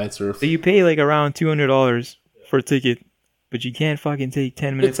 3 nights or. So you pay like around $200 for a ticket, but you can't fucking take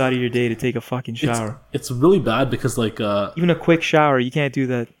 10 minutes out of your day to take a fucking shower. It's really bad because like Even a quick shower, you can't do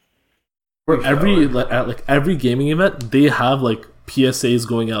that. for every at like every gaming event they have like PSAs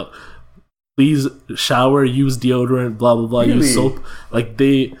going out. Please shower, use deodorant, blah blah blah, use Really? soap. Like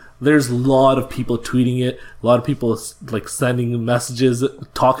there's a lot of people tweeting it, a lot of people like sending messages,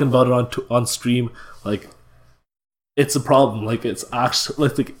 talking about it on stream. Like it's a problem. Like it's actually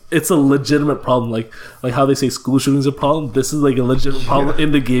like it's a legitimate problem. Like how they say school shootings a problem. This is like a legitimate problem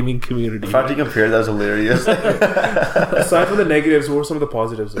in the gaming community. The fact you compare that is hilarious. Aside from the negatives, what were some of the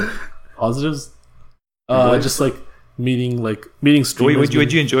positives? Though? Positives, Enjoy? just like meeting streamers.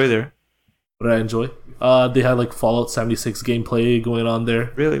 What'd you enjoy there? What did I enjoy? They had like Fallout 76 gameplay going on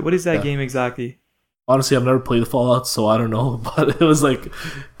there. Really? What is that Yeah. game exactly? Honestly, I've never played the Fallout, so I don't know. But it was like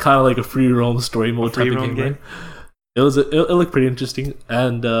kind of like a free roam story mode type of free roam game. game? Right? It looked pretty interesting,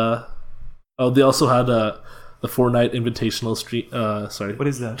 and they also had the Fortnite Invitational What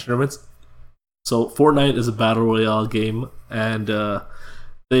is that? tournaments. So Fortnite is a battle royale game, and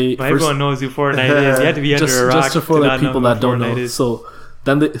they But everyone knows who Fortnite is. You have to be under a rock just for to like not people know who that don't Fortnite know. is. So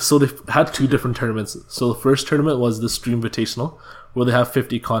then they had 2 different tournaments. So the first tournament was the Stream Invitational, where they have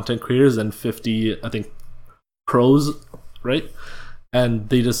 50 content creators and 50, I think, pros, right? And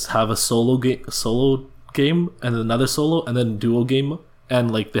they just have a solo game, and another solo, and then duo game,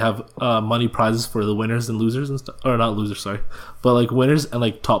 and like they have money prizes for the winners and losers and stuff, or not losers, sorry, but like winners and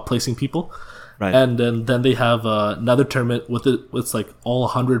like top placing people. Right. And then they have another tournament with like all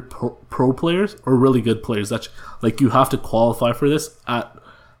 100 pro players or really good players. That's like you have to qualify for this at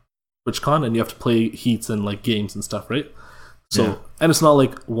Twitchcon, and you have to play heats and like games and stuff, right? So Yeah. and it's not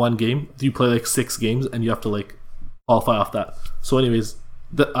like one game. You play like 6 games, and you have to like qualify off that. So, anyways,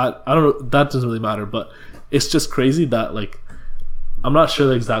 I don't know. That doesn't really matter, but it's just crazy that like I'm not sure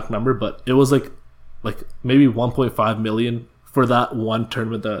the exact number, but it was like maybe 1.5 million for that one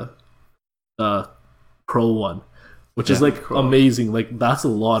tournament, the pro one, which is like amazing. Like that's a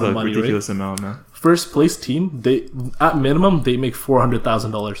lot of money, ridiculous right? amount, man. First place team, they at minimum they make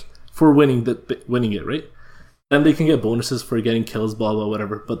 $400,000 for winning it, right? Then they can get bonuses for getting kills, blah blah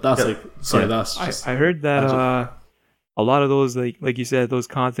whatever. But that's that's just, I heard that a lot of those like you said, those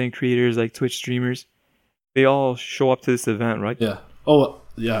content creators like Twitch streamers, they all show up to this event, right? yeah. Oh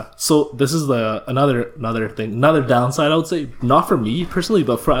yeah. So this is another thing, another downside I would say, not for me personally,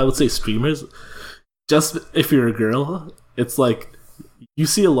 but for I would say streamers. Just if you're a girl, it's like you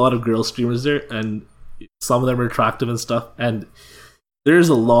see a lot of girl streamers there, and some of them are attractive and stuff, and there's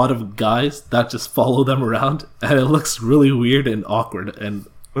a lot of guys that just follow them around, and it looks really weird and awkward. And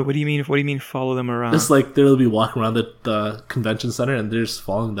What do you mean? What do you mean follow them around? it's like they'll be walking around the convention center, and they're just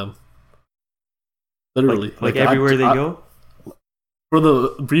following them. Literally, like everywhere they go. For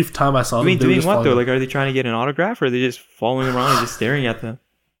the brief time I saw them, I mean, they were doing just what following though? them. Like, are they trying to get an autograph, or are they just following them around and just staring at them?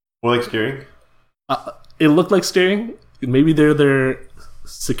 More like steering. It looked like staring. Maybe they're their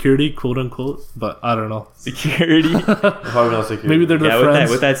security, quote unquote, but I don't know. Security. Probably not security. Maybe they're their Yeah, friends.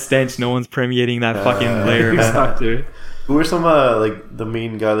 with that stench, no one's permeating that fucking layer. Man. Exactly. Who were some like the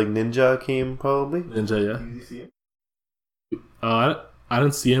main guy? Like Ninja came probably. Ninja, yeah. Did you see him? I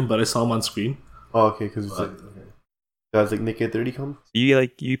didn't see him, but I saw him on screen. Oh, okay. Because it's like guys like Nick 30 come.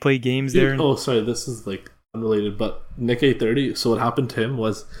 You play games there? Oh, sorry, this is like unrelated, but Nick A30. So what happened to him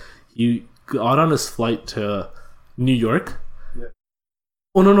was he got on his flight to New York. Yeah.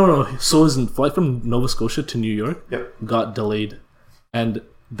 Oh no! So his flight from Nova Scotia to New York got delayed, and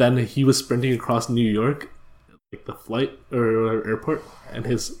then he was sprinting across New York, like the flight or airport, and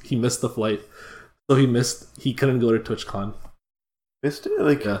he missed the flight, so he couldn't go to TwitchCon. Missed it?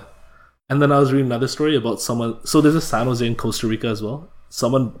 Like Yeah. And then I was reading another story about someone. So there's a San Jose in Costa Rica as well.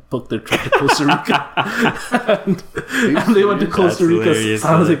 Someone booked their trip to Costa Rica, and they went to Costa That's Rica, hilarious,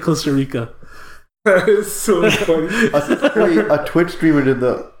 San Jose, man. Costa Rica. That is so funny. a Twitch streamer did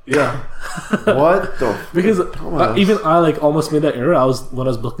the Yeah, what the because Thomas. even I like almost made that error. When I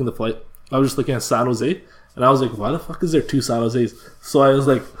was booking the flight, I was just looking at San Jose, and I was like, "Why the fuck is there 2 San Jose's?" So I was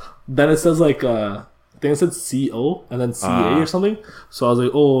like, then it says like I think it said CO and then CA or something. So I was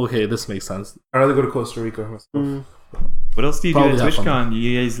like, "Oh, okay, this makes sense." I'd rather go to Costa Rica. What else do you Probably do at have fun. TwitchCon?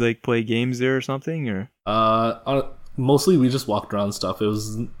 You guys like play games there or something, or? Mostly we just walked around and stuff. It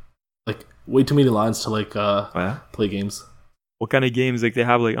was like way too many lines to like Oh, yeah? play games. What kind of games? Like they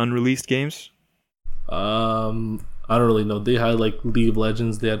have like unreleased games? I don't really know. They had like League of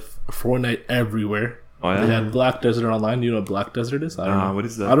Legends. They had Fortnite everywhere. Oh yeah. They had Black Desert Online. You know what Black Desert is? I don't know. What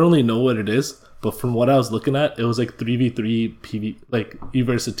is that? I don't really know what it is, but from what I was looking at, it was like 3v3 PV. Like you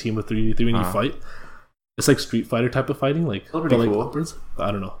versus a team of 3v3 when you fight. It's like Street Fighter type of fighting, like That's but pretty like cool. upwards.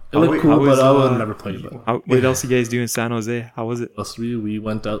 I don't know. It How- looked wait, cool, how but was, I would never play it. But What else you guys do in San Jose? How was it? us three, we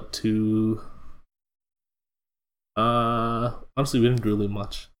went out to. Honestly, we didn't do really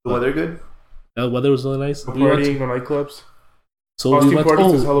much. The weather good? The weather was really nice. No We went partying, no nightclubs. So Costume we went.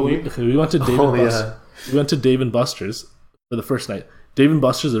 parties is Halloween? Okay, we went to Dave Oh, and yeah. Buster's. We went to Dave and Buster's for the first night. Dave and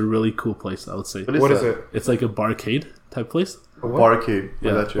Buster's is a really cool place, I would say. What is that? it? It's like a barcade type place. A what? Barcade.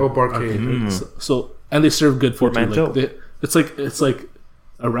 Yeah. Yeah. Got you. Oh, barcade. Mm. So and they serve good food too. Portmanteau. Like it's like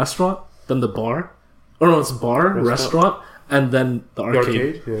a restaurant, then the bar, or no, it's bar, restaurant, and then the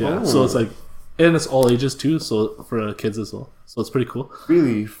arcade. arcade? Yeah. Yeah. So it's like, and it's all ages too. So for kids as well. So it's pretty cool.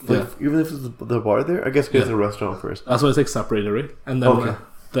 Really? Like, Yeah. even if it's the bar there? I guess it's a restaurant first. That's why it's like separated, right? And then Okay.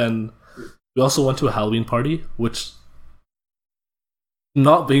 then we also went to a Halloween party, which,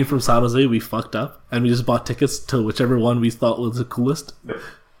 not being from San Jose, we fucked up and we just bought tickets to whichever one we thought was the coolest. Yeah.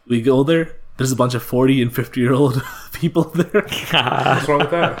 We go there. There's a bunch of 40 and 50-year-old people there. What's wrong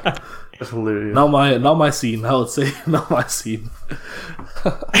with that? That's hilarious. Not my scene. I would say not my scene.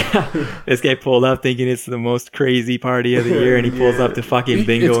 This guy pulled up thinking it's the most crazy party of the year, and he pulls up to fucking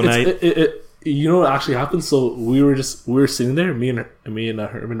bingo night. You know what actually happened? So we were sitting there, me and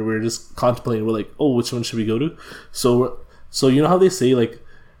Herman, we were just contemplating. We're like, oh, which one should we go to? So you know how they say like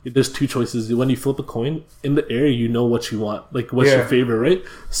there's two choices. When you flip a coin in the air, you know what you want, like what's your favorite, right?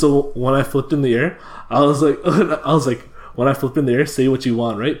 So when I flipped in the air, I was like, when I flip in the air, say what you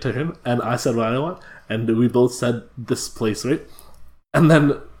want, right, to him, and I said what I want, and we both said this place, right, and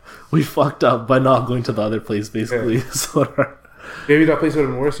then we fucked up by not going to the other place, basically. Yeah. So maybe that place would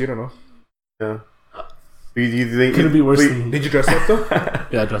have been worse. You don't know. Yeah. You think could it be worse? Did you dress up though?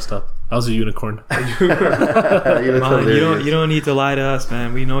 Yeah, I dressed up. I was a unicorn. You don't need to lie to us,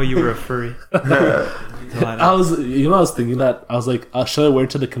 man. We know you were a furry. I was thinking that. I was like, should I wear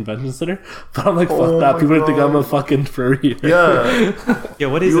it to the convention center? But I'm like, fuck that. People would think I'm a fucking furry. Yeah. Yeah,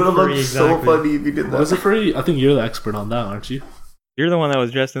 what is a furry exactly? So funny if you did that. What is a furry? I think you're the expert on that, aren't you? You're the one that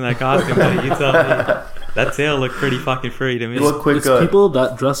was dressed in that costume, buddy. You tell me. That tail looked pretty fucking furry to me. It's people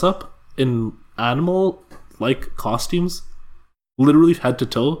that dress up in animal-like costumes, literally head to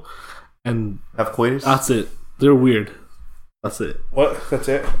toe, and have coitus. That's it. They're weird. That's it. What? That's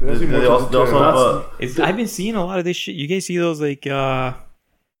it? I've been seeing a lot of this shit. You guys see those like you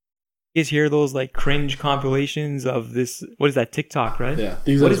guys hear those like cringe compilations of this? What is that? TikTok, right? Yeah.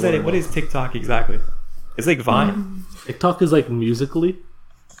 What is that? What is TikTok exactly? It's like Vine. TikTok is like Musically.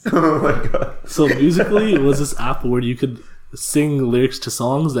 Oh my god. So Musically was this app where you could sing lyrics to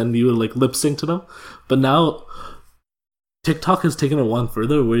songs and you would like lip sync to them. But now TikTok has taken it one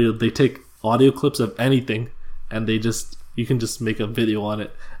further where they take audio clips of anything and you can just make a video on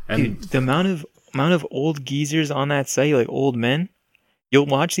it. And dude, the amount of old geezers on that site, like old men, you'll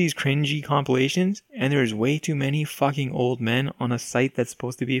watch these cringy compilations and there's way too many fucking old men on a site that's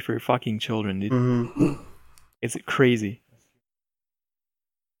supposed to be for fucking children, dude. Mm-hmm. It's crazy.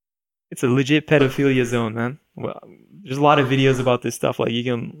 It's a legit pedophilia zone, man. Well, there's a lot of videos about this stuff. Like, you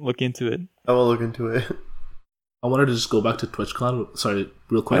can look into it. I will look into it. I wanted to just go back to TwitchCon. Sorry,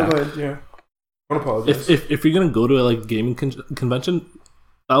 real quick. Yeah, go ahead. Yeah. I apologize. If you're gonna go to a like gaming convention,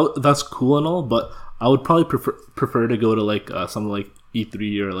 that's cool and all, but I would probably prefer to go to like something like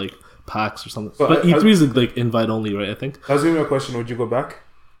E3 or like PAX or something. But E3 is like invite only, right? I think. I was giving you a question. Would you go back?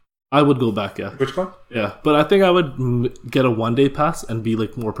 I would go back, yeah. TwitchCon? Yeah, but I think I would get a 1-day pass and be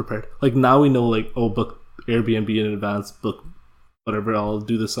like more prepared. Like now we know, like, book Airbnb in advance, book whatever. I'll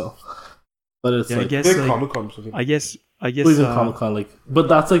do this all. But it's like, I guess like like, Comic-Con or something. I guess even Comic-Con, like, but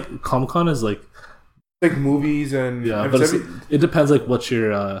that's like Comic-Con is like movies and but it depends like what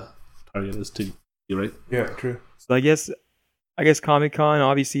your target is to, right? Yeah, true. So I guess Comic-Con,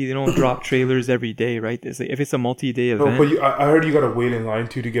 obviously they don't drop trailers every day, right? It's like, if it's a multi-day event. No, but I heard you gotta wait in line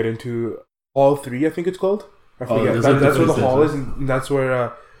to get into Hall 3, I think it's called. I forget. That's where the hall is, and that's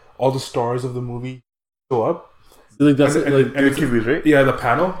where all the stars of the movie show up. Like that's and interviews, right? Yeah, the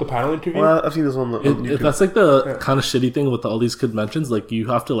panel interview. Well, I've seen this on YouTube. That's like the kind of shitty thing with all these conventions. Like you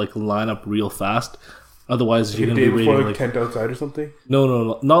have to like line up real fast, otherwise you're gonna be waiting like tent outside or something.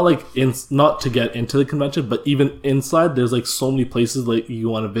 No, not like not to get into the convention, but even inside, there's like so many places like you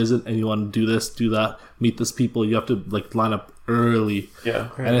want to visit and you want to do this, do that, meet this people. You have to like line up early. Yeah,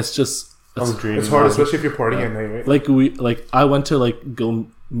 and it's just it's hard, especially if you're partying at night, right? Like I went to like go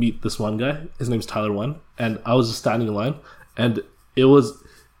meet this one guy. His name's Tyler One, and I was just standing in line, and it was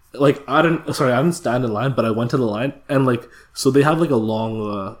like I didn't stand in line, but I went to the line, and like so they have like a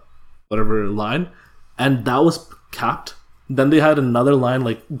long whatever line, and that was capped. Then they had another line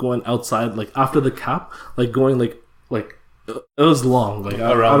like going outside, like after the cap, like going like it was long, like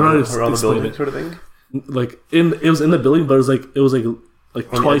around the building sort of thing. Like it was in the building, but it was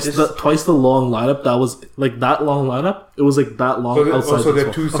twice the long lineup. That was like that long lineup. It was like that long outside. So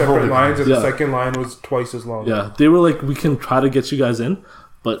they're two separate lines, and the second line was twice as long. Yeah, they were like, we can try to get you guys in,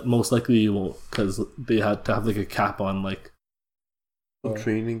 but most likely you won't because they had to have like a cap on like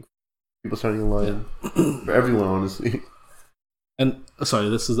training people starting in line for everyone, honestly. And sorry,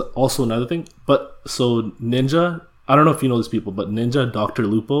 this is also another thing. But so Ninja, I don't know if you know these people, but Ninja, Dr.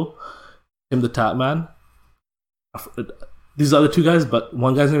 Lupo, Tim the Tat Man. These other two guys, but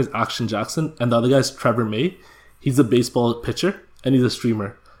one guy's name is Action Jackson, and the other guy's Trevor May. He's a baseball pitcher, and he's a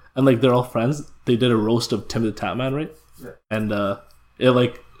streamer. And, like, they're all friends. They did a roast of Tim the Tat Man, right? Yeah. And, there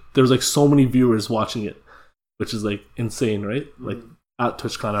was, like, so many viewers watching it, which is, like, insane, right? Mm-hmm. Like, at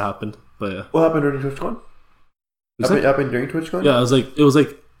TwitchCon it happened, but yeah. What happened during TwitchCon? Happened during TwitchCon? Yeah, it was,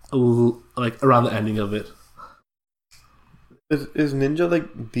 like, around the ending of it. Is Ninja,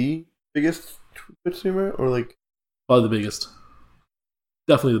 like, the biggest Twitch streamer, or, like... Probably the biggest.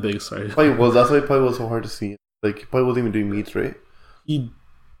 Definitely the biggest, sorry. Probably was. That's why it probably was so hard to see. Like, he probably wasn't even doing meets, right? I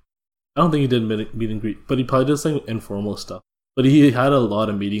don't think he did meet and greet, but he probably did some informal stuff. But he had a lot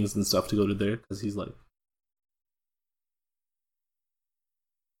of meetings and stuff to go to there, because he's like...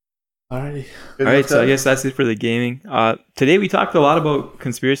 Alrighty. All right, so I guess that's it for the gaming. Today we talked a lot about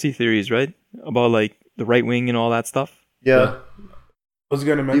conspiracy theories, right? About like the right wing and all that stuff. Yeah. I was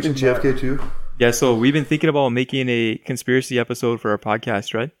gonna mention Even JFK that. too. Yeah, so we've been thinking about making a conspiracy episode for our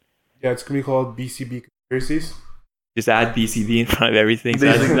podcast, right? Yeah, it's gonna be called BCB conspiracies. Just add BCB in front of everything.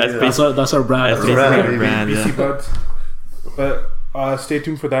 So That's our brand. That's basically our baby. brand. BC Yeah. Buds. But stay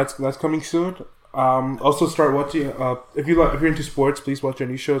tuned for that. That's coming soon. Also start watching. If you're into sports, please watch our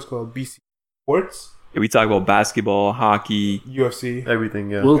new show. It's called BC Sports. We talk about basketball, hockey. UFC. Everything,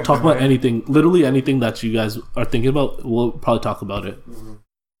 yeah. We'll talk about anything, literally anything that you guys are thinking about. We'll probably talk about it.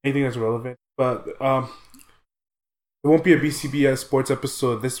 Anything that's relevant. But it won't be a BCB sports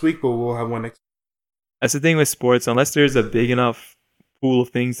episode this week, but we'll have one next. That's the thing with sports. Unless there's a big enough pool of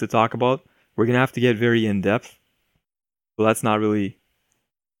things to talk about, we're gonna have to get very in depth. So that's not really.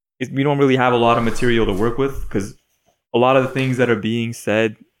 We don't really have a lot of material to work with because a lot of the things that are being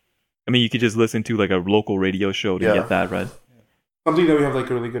said. I mean, you could just listen to like a local radio show to get that, right? Something that we have like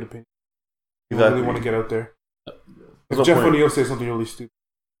a really good opinion. We don't really want to get out there. If Jeff O'Neill says something really stupid.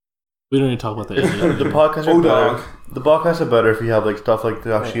 We don't need to talk about that. The podcasts are better. The podcasts are better if you have like stuff like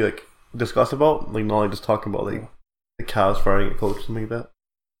to actually like discuss about, like not like just talking about like the cows firing a coach, something like that.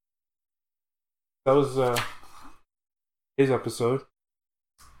 That was his episode.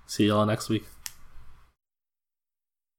 See y'all next week.